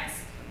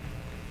merits.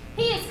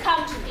 He has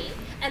come to me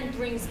and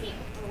brings me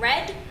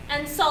bread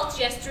and salt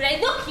yesterday,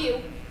 look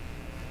you,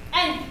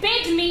 and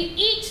bid me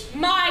eat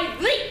my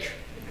leek.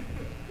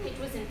 It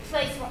was in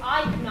place where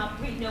I could not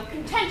breed no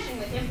contention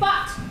with him,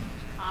 but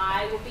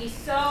I will be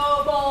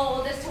so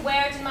bold as to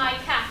wear it in my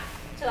cap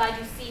till I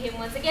do see him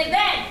once again.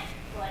 Then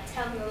will I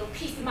tell him a little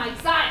piece of my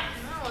design.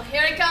 Oh, well,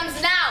 here he comes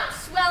now,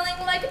 swelling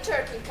like a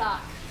turkey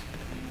cock.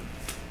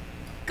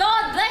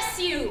 God bless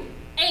you,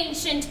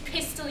 ancient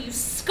pistol, you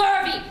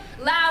scurvy,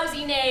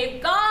 lousy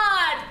knave.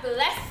 God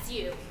bless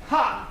you.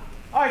 Ha!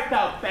 Art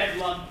thou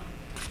bedlam?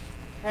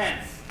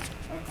 Hence,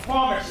 and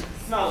qualmer should the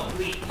smell of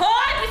leek.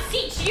 I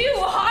beseech you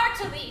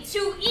heartily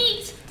to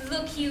eat,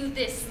 look you,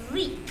 this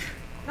leek.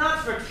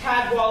 Not for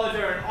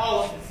Cadwallader and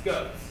all of his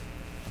goats.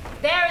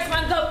 There is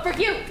one goat for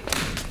you.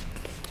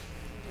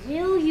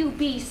 Will you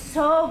be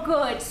so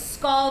good,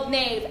 scald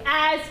knave,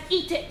 as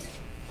eat it?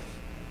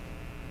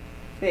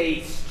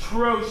 Base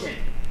Trojan,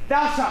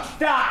 thou shalt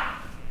die!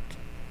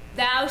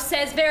 Thou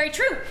says very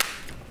true.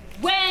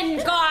 When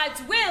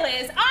God's will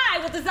is, I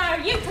will desire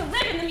you to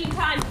live in the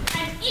meantime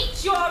and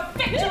eat your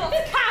victuals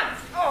cows.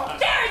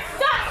 There is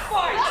sauce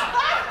for it.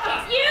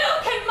 If you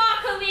can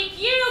mock a leek,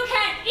 you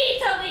can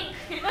eat a leek.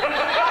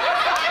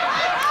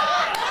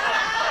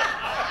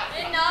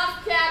 Enough,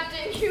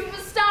 Captain, you've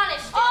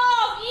astonished him.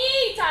 Oh,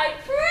 eat, I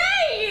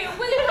pray you.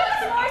 Will you have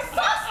some more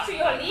sauce to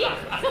your leek?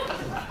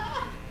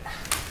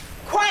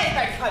 Quiet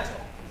thy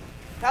cudgel!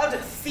 Thou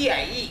dost see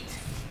I eat.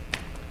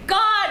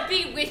 God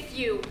be with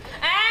you,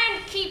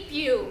 and keep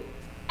you,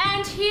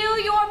 and heal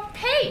your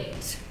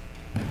pate.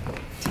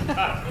 All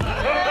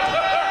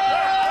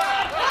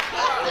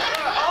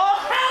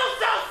hell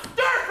shall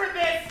stir for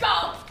this! Go!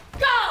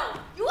 Go!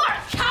 You are a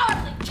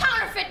cowardly,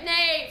 counterfeit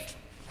knave!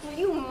 Will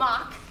you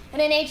mock at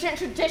an ancient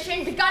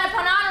tradition begun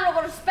upon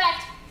honorable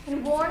respect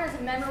and worn as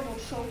a memorable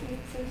trophy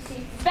since the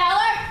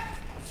valor?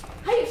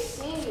 I have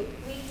seen you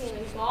pleading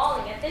and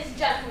bawling at this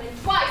gentleman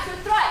twice or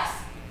thrice.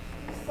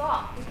 You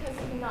thought, because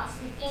he could not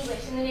speak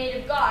English in the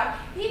native garb,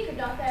 he could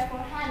not therefore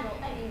handle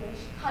an English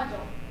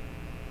cudgel.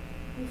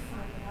 You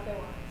find it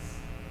otherwise.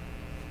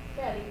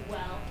 Very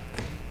well.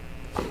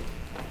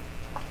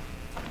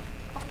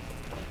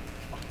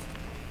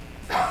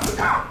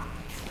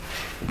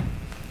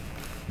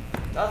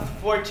 Doth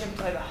fortune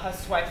play the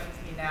huswife with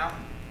me now?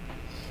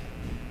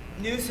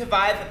 News have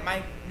I that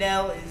my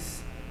Nell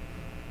is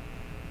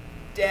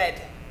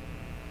dead,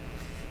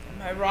 and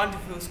my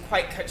rendezvous is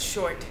quite cut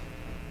short.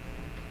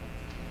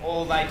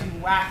 Old I do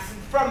wax,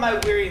 and from my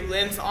weary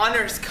limbs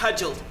honor is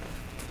cudgeled.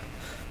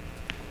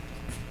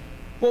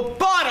 Well,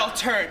 bought I'll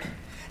turn,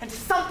 and to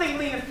something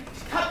lean and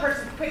cut purse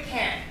with quick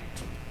hand.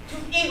 To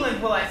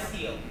England will I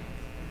steal.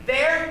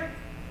 There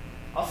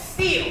I'll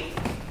steal.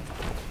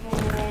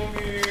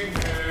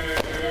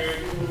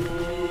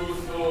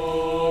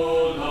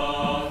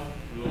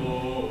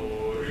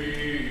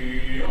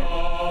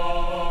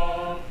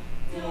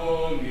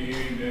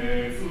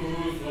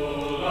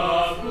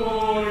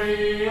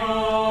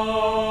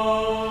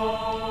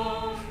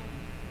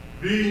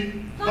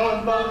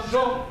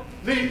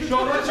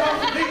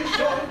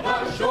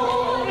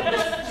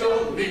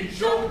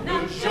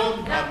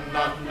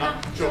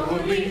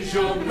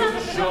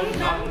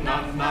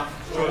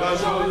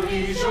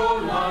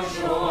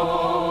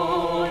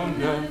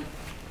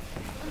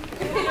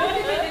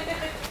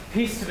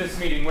 Peace to this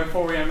meeting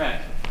wherefore we are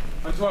met,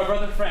 unto our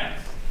brother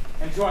France,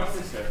 and to our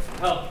sister,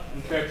 health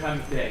and fair time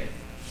of day.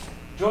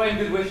 Joy and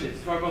good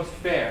wishes to our most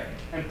fair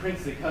and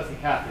princely cousin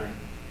Catherine,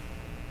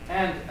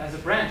 and as a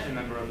branch and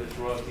member of this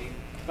royalty,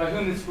 by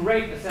whom this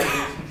great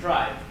assembly is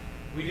contrived,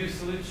 we do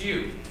salute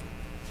you,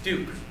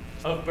 Duke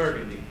of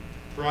Burgundy.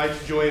 Right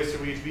joyous are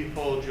we to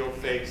behold your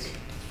face,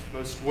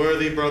 most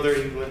worthy brother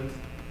England,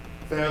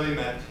 fairly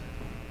met.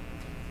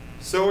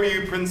 So are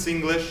you, Prince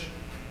English,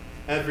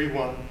 every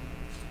one.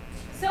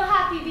 So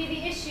happy be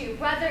the issue,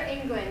 brother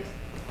England,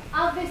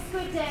 of this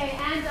good day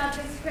and of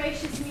this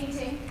gracious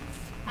meeting,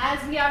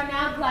 as we are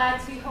now glad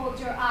to behold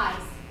your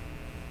eyes.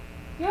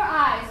 Your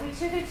eyes, which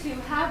hitherto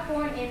have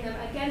borne in them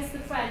against the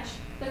French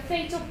the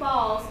fatal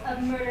balls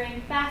of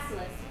murdering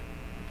basilisks.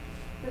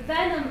 The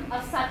venom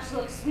of such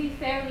looks we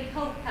fairly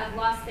hope have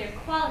lost their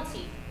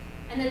quality,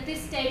 and that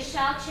this day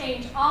shall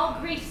change all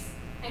griefs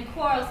and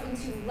quarrels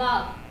into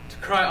love. To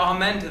cry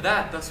amen to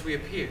that, thus we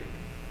appear.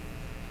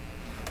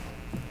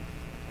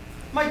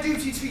 My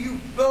duty to you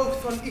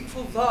both on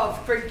equal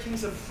love, great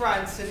kings of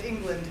France and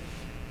England.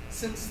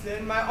 Since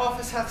then, my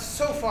office hath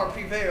so far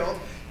prevailed,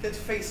 that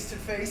face to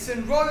face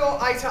and royal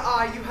eye to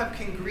eye you have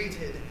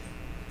congregated.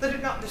 Let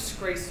it not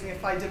disgrace me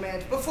if I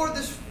demand, before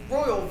this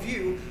royal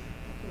view,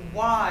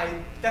 why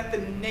that the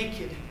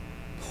naked,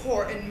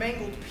 poor, and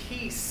mangled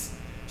peace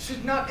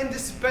should not in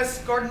this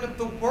best garden of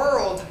the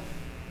world,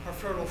 our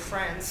fertile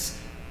France,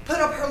 put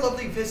up her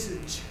lovely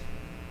visage.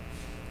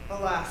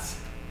 Alas,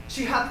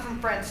 she hath from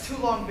France too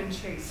long been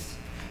chased,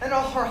 and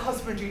all her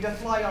husbandry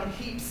doth lie on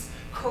heaps,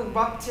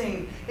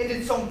 corrupting in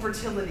its own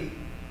fertility.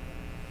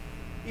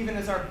 Even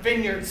as our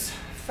vineyards,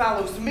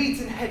 fallows,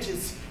 meads, and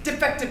hedges,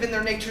 defective in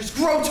their natures,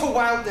 grow to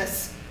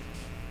wildness,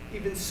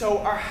 even so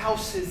our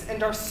houses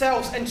and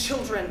ourselves and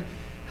children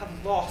have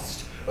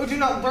lost, or do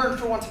not learn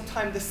for want of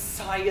time the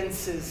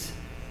sciences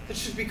that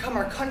should become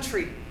our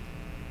country,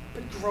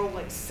 but grow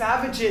like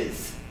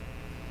savages.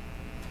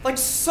 Like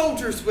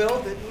soldiers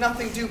will, that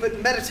nothing do but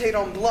meditate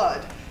on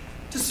blood,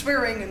 to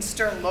swearing and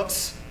stern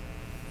looks,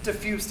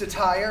 diffused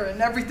attire,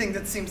 and everything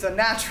that seems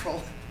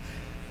unnatural.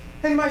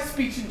 And my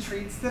speech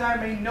entreats that I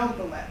may know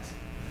the let,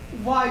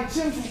 why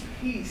gentle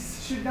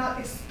peace should not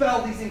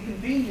expel these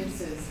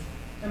inconveniences,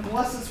 and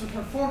bless us with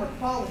her former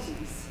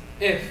qualities.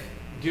 If,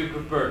 Duke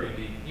of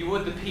Burgundy, you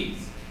would the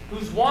peace,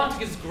 whose want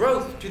gives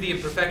growth to the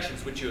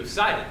imperfections which you have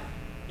cited,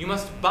 you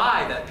must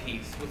buy that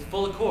peace with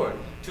full accord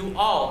to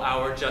all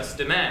our just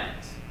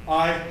demands.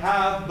 I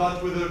have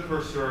but with a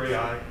cursory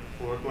eye,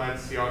 for a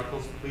glance the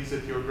articles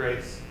pleaseth your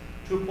grace,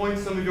 to appoint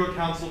some of your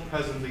council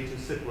presently to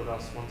sit with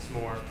us once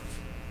more.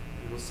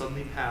 You will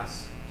suddenly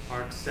pass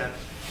our accept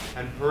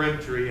and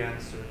peremptory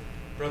answer.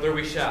 Brother,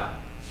 we shall.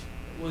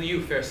 Will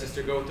you, fair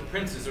sister, go with the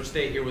princes or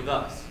stay here with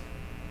us?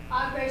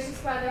 Our gracious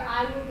brother,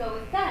 I will go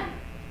with them.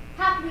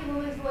 Happily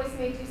woman's voice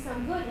may do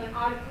some good when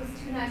articles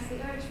too nicely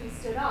urged we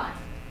stood on.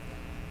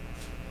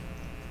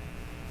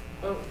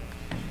 Oh,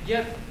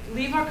 yet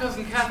leave our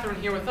cousin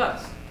Catherine here with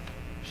us.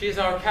 She is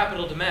our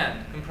capital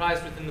demand,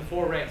 comprised within the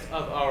 4 ranks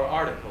of our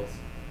articles.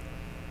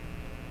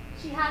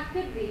 She hath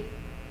good leave.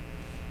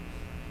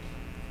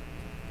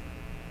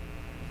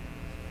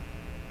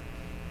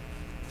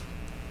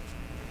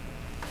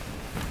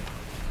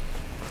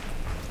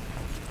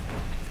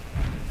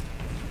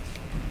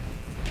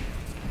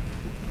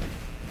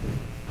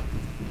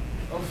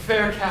 O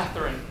fair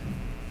Catherine,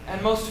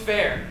 and most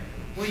fair,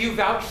 will you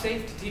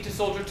vouchsafe to teach a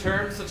soldier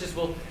terms such as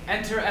will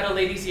enter at a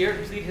lady's ear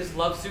to plead his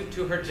love suit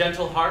to her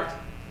gentle heart?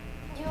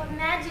 Your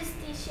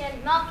Majesty shall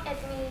knock at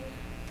me.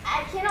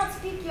 I cannot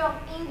speak your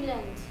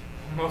England.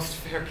 Most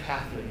fair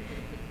Catherine,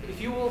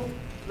 if you will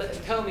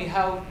tell me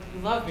how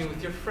you love me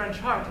with your French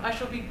heart, I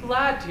shall be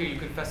glad to hear you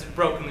confess it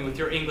brokenly with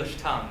your English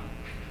tongue.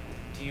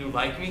 Do you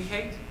like me,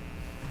 Kate?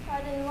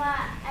 Pardon-moi,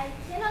 I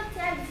cannot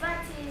tell what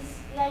is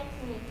like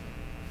me.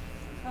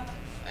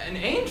 An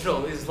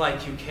angel is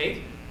like you,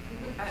 Kate.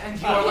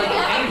 And you are like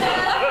an angel.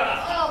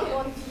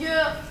 Oh, mon Dieu!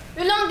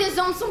 Les langues des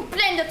hommes sont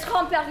pleines de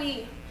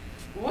tromperies.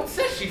 What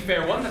says she,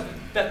 fair one,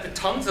 that the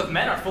tongues of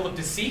men are full of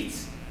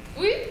deceits?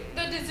 Oui,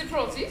 that is the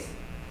process.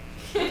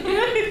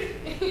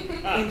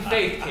 In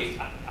faith, Kate,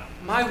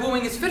 my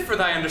wooing is fit for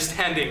thy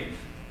understanding.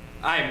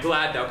 I am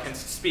glad thou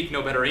canst speak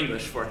no better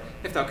English, for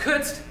if thou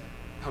couldst,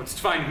 thou wouldst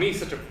find me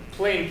such a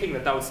plain king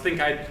that thou wouldst think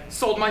I'd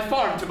sold my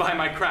farm to buy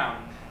my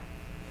crown.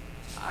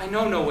 I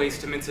know no ways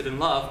to mince it in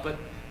love, but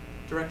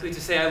directly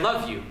to say I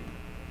love you.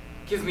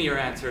 Give me your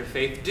answer, if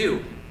faith,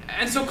 do.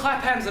 And so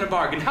clap hands in a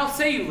bargain. How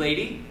say you,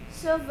 lady?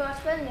 So votre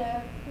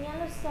honneur, we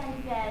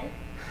understand well.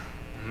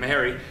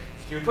 Mary,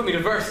 you would put me to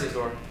verses,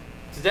 or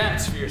to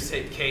dance for your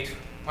sake, Kate,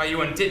 while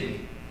you undid me.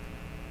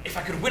 If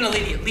I could win a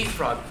lady at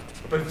leapfrog,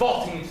 or by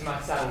vaulting into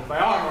my saddle with my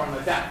armor on my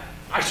back,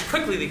 I should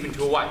quickly leap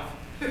into a wife.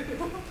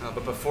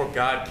 But before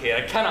God, Kate,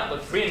 I cannot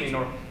look freely,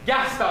 nor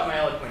gasp out my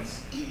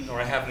eloquence,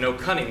 nor I have no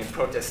cunning in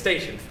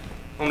protestation,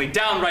 only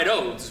downright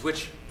oaths,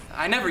 which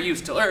I never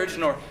use to urge,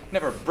 nor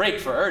never break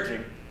for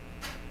urging.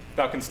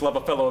 Thou canst love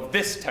a fellow of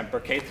this temper,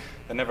 Kate,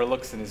 that never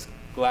looks in his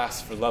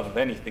glass for love of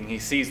anything he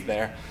sees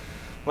there.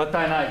 Let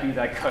thine eye be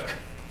thy cook.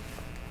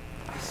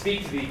 I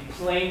speak to thee,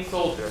 plain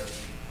soldier.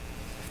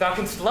 If thou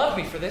canst love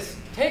me for this,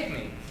 take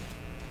me.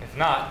 If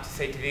not, to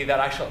say to thee that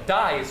I shall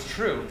die is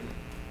true.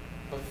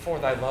 But for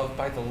thy love,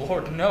 by the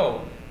Lord,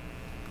 no.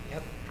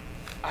 Yet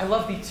I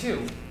love thee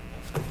too.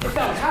 If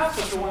thou have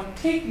such a one,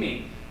 take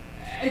me.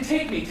 And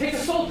take me, take a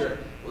soldier.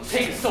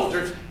 Take a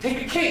soldier,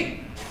 take a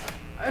king.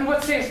 And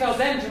what sayest thou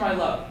then to my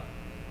love?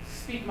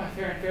 Speak, my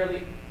fair and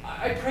fairly,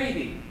 I pray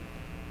thee.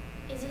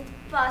 Is it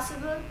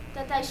possible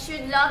that I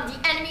should love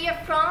the enemy of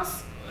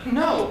France?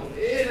 No,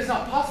 it is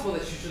not possible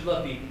that you should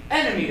love the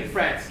enemy of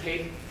France,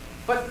 Kate.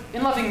 But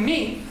in loving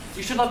me,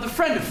 you should love the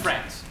friend of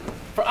France.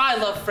 For I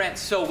love France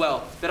so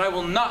well that I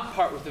will not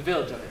part with the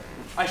village of it.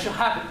 I shall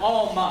have it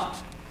all mine.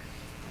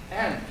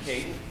 And,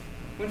 Kate,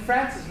 when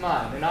France is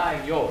mine and I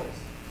am yours,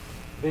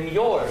 then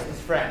yours is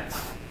France,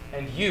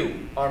 and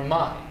you are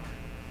mine.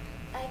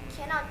 I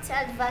cannot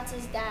tell what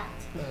is that.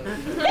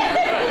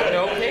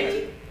 No,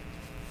 Kate?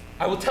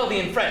 I will tell thee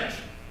in French,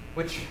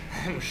 which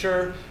I'm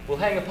sure will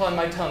hang upon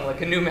my tongue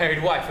like a new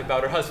married wife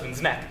about her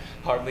husband's neck,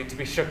 hardly to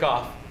be shook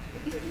off.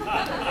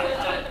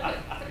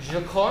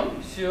 Je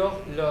compte sur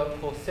la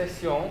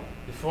possession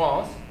de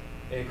France,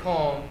 et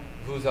quand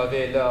vous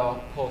avez la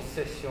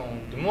possession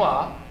de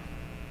moi,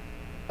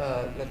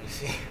 let me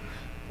see,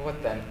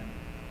 what then?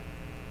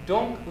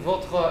 Donc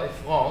votre est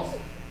France,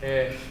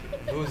 et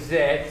vous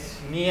êtes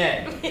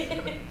mienne.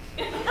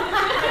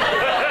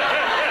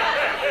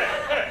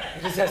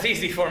 It is as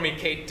easy for me,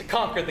 Kate, to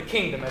conquer the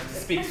kingdom as to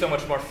speak so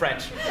much more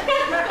French.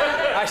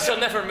 I shall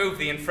never move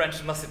thee in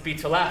French unless it be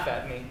to laugh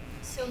at me.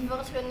 Sur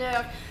votre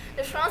honneur,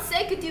 le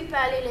français que tu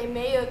parles est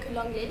meilleur que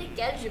l'anglais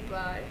desquels je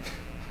parle.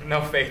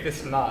 No, Faith,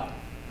 it's not.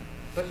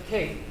 But,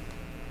 Kate,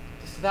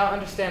 dost thou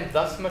understand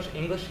thus much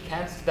English,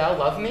 canst thou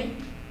love me?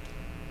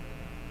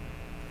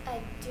 I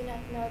do not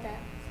know that.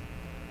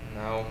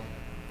 No,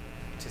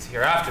 'tis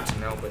hereafter to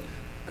know, but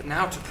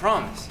now to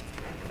promise.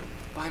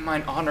 By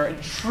mine honor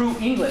and true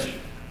English,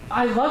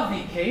 I love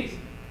thee, Kate.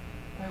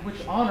 By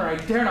which honor I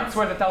dare not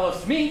swear that thou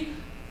lovest me,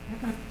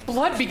 and my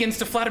blood begins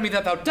to flatter me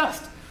that thou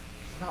dost,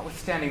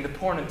 notwithstanding the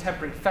poor and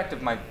intemperate effect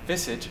of my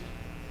visage.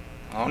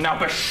 Oh, now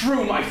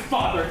beshrew my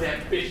father's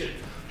ambition.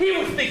 He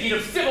was thinking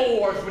of civil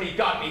wars when he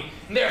got me,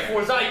 and therefore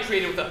was I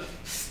created with a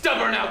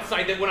stubborn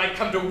outside that when I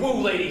come to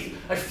woo ladies,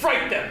 I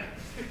fright them.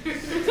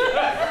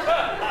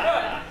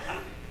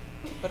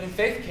 But in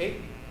faith,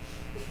 Kate,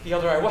 the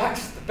elder I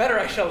wax, the better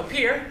I shall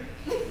appear.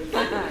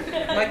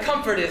 My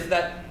comfort is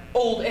that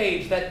old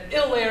age, that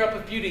ill layer up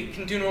of beauty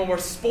can do no more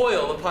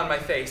spoil upon my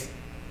face.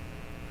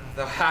 If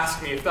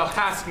thou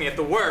hast me at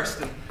the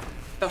worst, and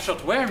thou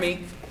shalt wear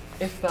me,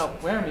 if thou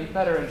wear me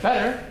better and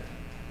better.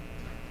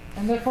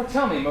 And therefore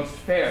tell me, most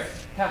fair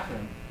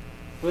Catherine,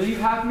 will you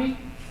have me?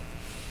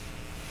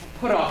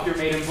 Put off your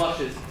maiden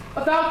blushes,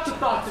 about the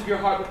thoughts of your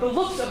heart with the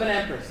looks of an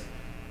empress.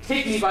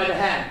 Take me by the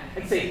hand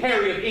and say,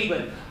 Harry of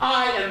England,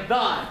 I am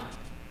thine.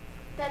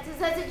 That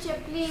is as it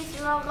should please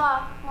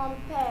Laura, mon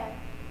père.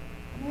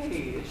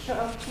 Nay, it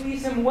shall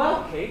please him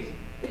well, Kate.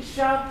 It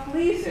shall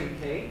please him,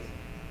 Kate.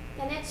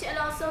 Then it shall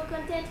also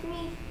content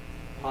me.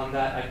 Upon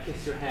that, I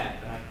kiss your hand,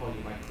 and I call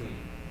you my queen.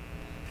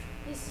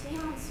 Les cieux,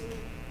 mon Dieu.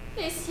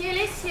 Les cieux,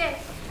 les cieux.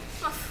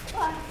 Ma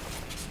foi.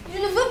 Je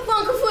ne veux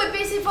point que vous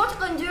abaissez votre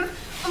grandeur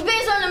en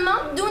baisant le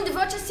manque d'une de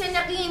votre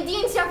seigneurie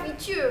indigne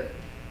servitude.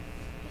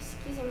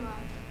 Excusez-moi.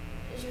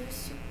 Je vous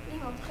supplie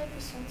mon très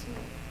puissant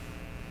sentiment.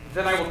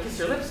 Then I will kiss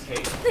your lips,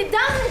 Kate. Les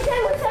dames ne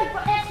s'aiment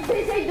pour être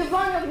baisées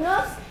devant leurs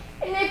noces.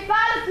 Elle n'est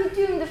pas la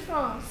coutume de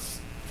France.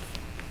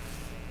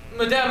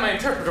 Madame, my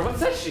interpreter, what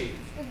says she?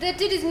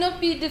 That it is not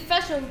be the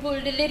fashion for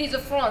the ladies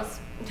of France.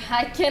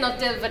 I cannot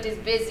tell what is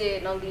busy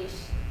in English.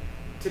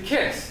 To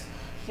kiss?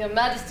 Your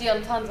Majesty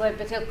entendrait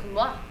better que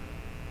moi.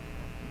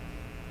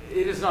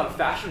 It is not a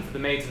fashion for the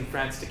maids in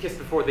France to kiss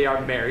before they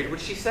are married,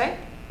 would she say?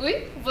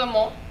 Oui,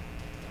 vraiment.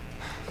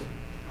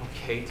 Oh,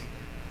 Kate.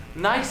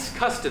 Nice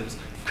customs.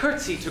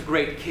 Curtsy to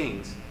great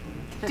kings.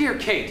 Dear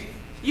Kate,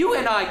 you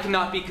and I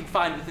cannot be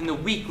confined within the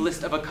weak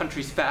list of a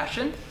country's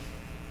fashion.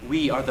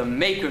 We are the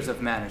makers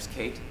of manners,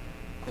 Kate.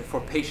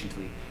 Therefore,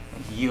 patiently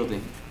and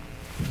yielding.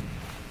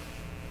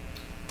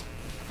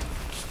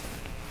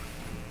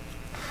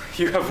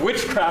 You have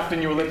witchcraft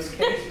in your lips,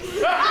 Kate.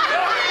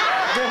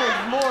 There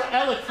is more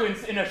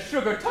eloquence in a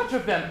sugar touch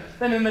of them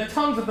than in the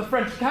tongues of the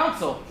French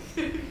council.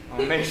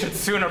 Oh, they should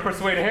sooner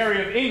persuade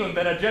Harry of England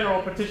than a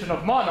general petition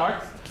of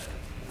monarchs.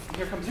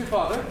 Here comes your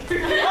father.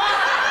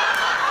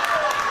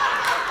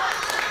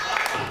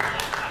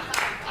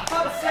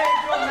 God save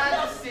your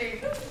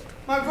majesty.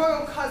 My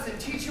royal cousin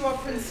teach you our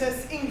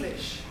princess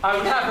English. I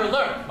would have her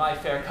learn, my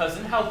fair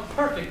cousin, how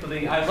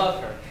perfectly I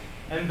love her.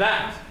 And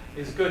that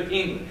is good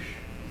English.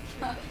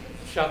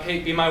 Shall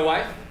Kate be my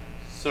wife?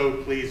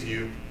 So please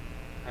you.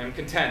 I am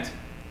content.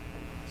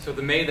 So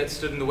the maid that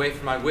stood in the way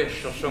for my wish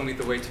shall show me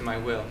the way to my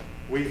will.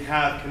 We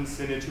have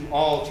consented to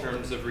all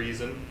terms of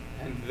reason.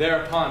 And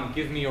thereupon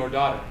give me your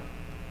daughter.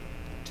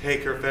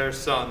 Take her fair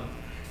son,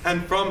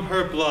 and from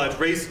her blood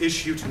raise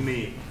issue to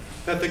me,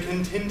 that the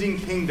contending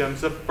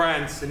kingdoms of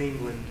France and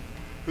England,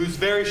 whose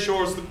very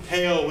shores look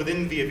pale with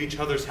envy of each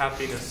other's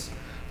happiness,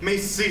 may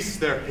cease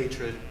their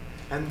hatred,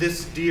 and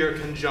this dear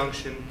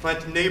conjunction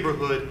plant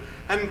neighborhood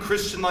and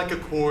Christian-like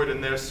accord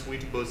in their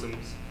sweet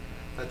bosoms,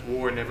 that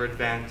war never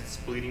advance its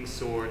bleeding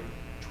sword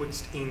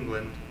twixt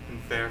England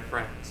and fair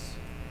France.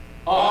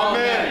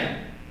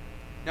 Amen.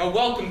 Now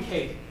welcome,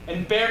 Kate,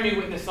 and bear me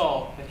witness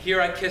all, that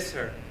here I kiss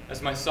her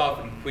as my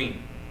sovereign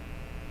queen.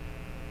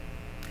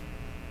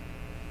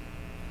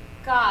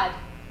 God,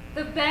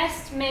 the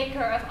best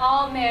maker of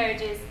all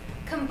marriages,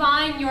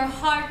 combine your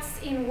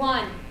hearts in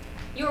one,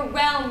 your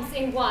realms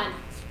in one.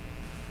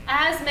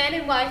 As man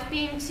and wife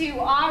being two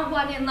are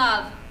one in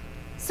love,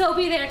 so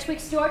be there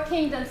twixt your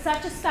kingdom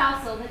such a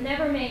spousal that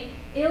never make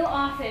ill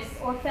office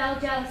or fell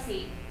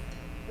jealousy,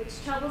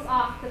 which troubles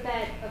off the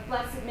bed of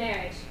blessed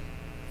marriage.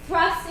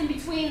 Thrust in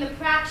between the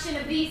fraction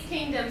of these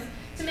kingdoms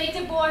to make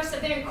divorce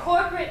of their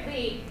corporate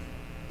league,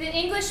 that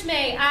English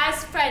may,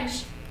 as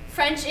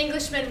French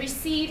Englishmen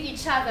receive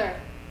each other.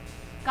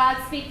 God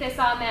speak this,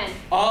 amen.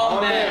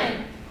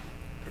 Amen.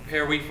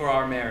 Prepare we for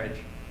our marriage,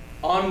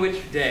 on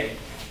which day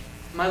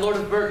my lord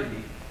of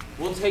Burgundy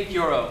will take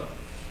your oath,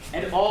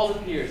 and all the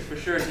peers for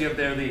surety of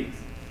their leagues.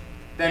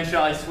 Then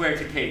shall I swear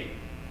to Kate,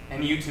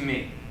 and you to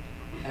me,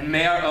 and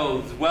may our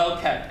oaths well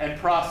kept and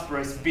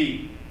prosperous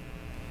be.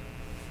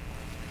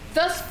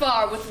 Thus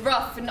far with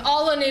rough and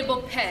all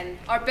unable pen,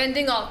 our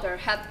bending author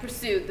hath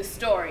pursued the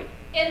story.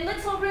 In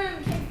little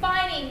room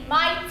confining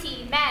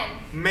mighty men,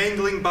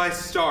 Mangling by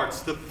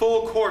starts the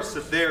full course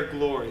of their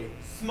glory.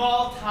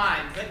 Small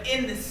time, but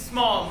in this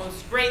small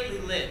most greatly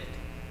lived,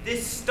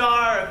 this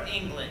star of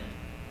England.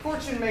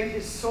 Fortune made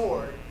his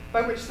sword,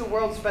 by which the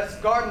world's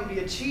best garden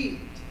be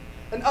achieved,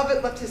 and of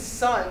it left his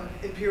son,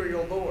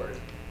 imperial lord.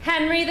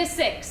 Henry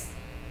VI,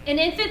 in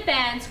infant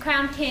bands,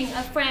 crowned king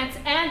of France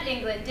and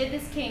England, did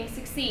this king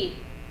succeed.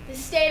 the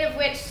state of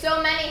which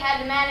so many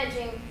had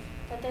managing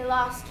that they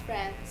lost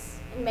France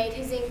and made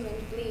his England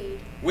bleed.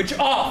 Which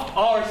oft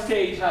our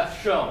stage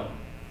hath shown,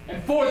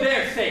 and for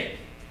their sake,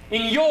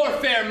 in your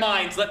fair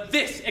minds let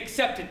this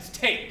acceptance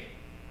take.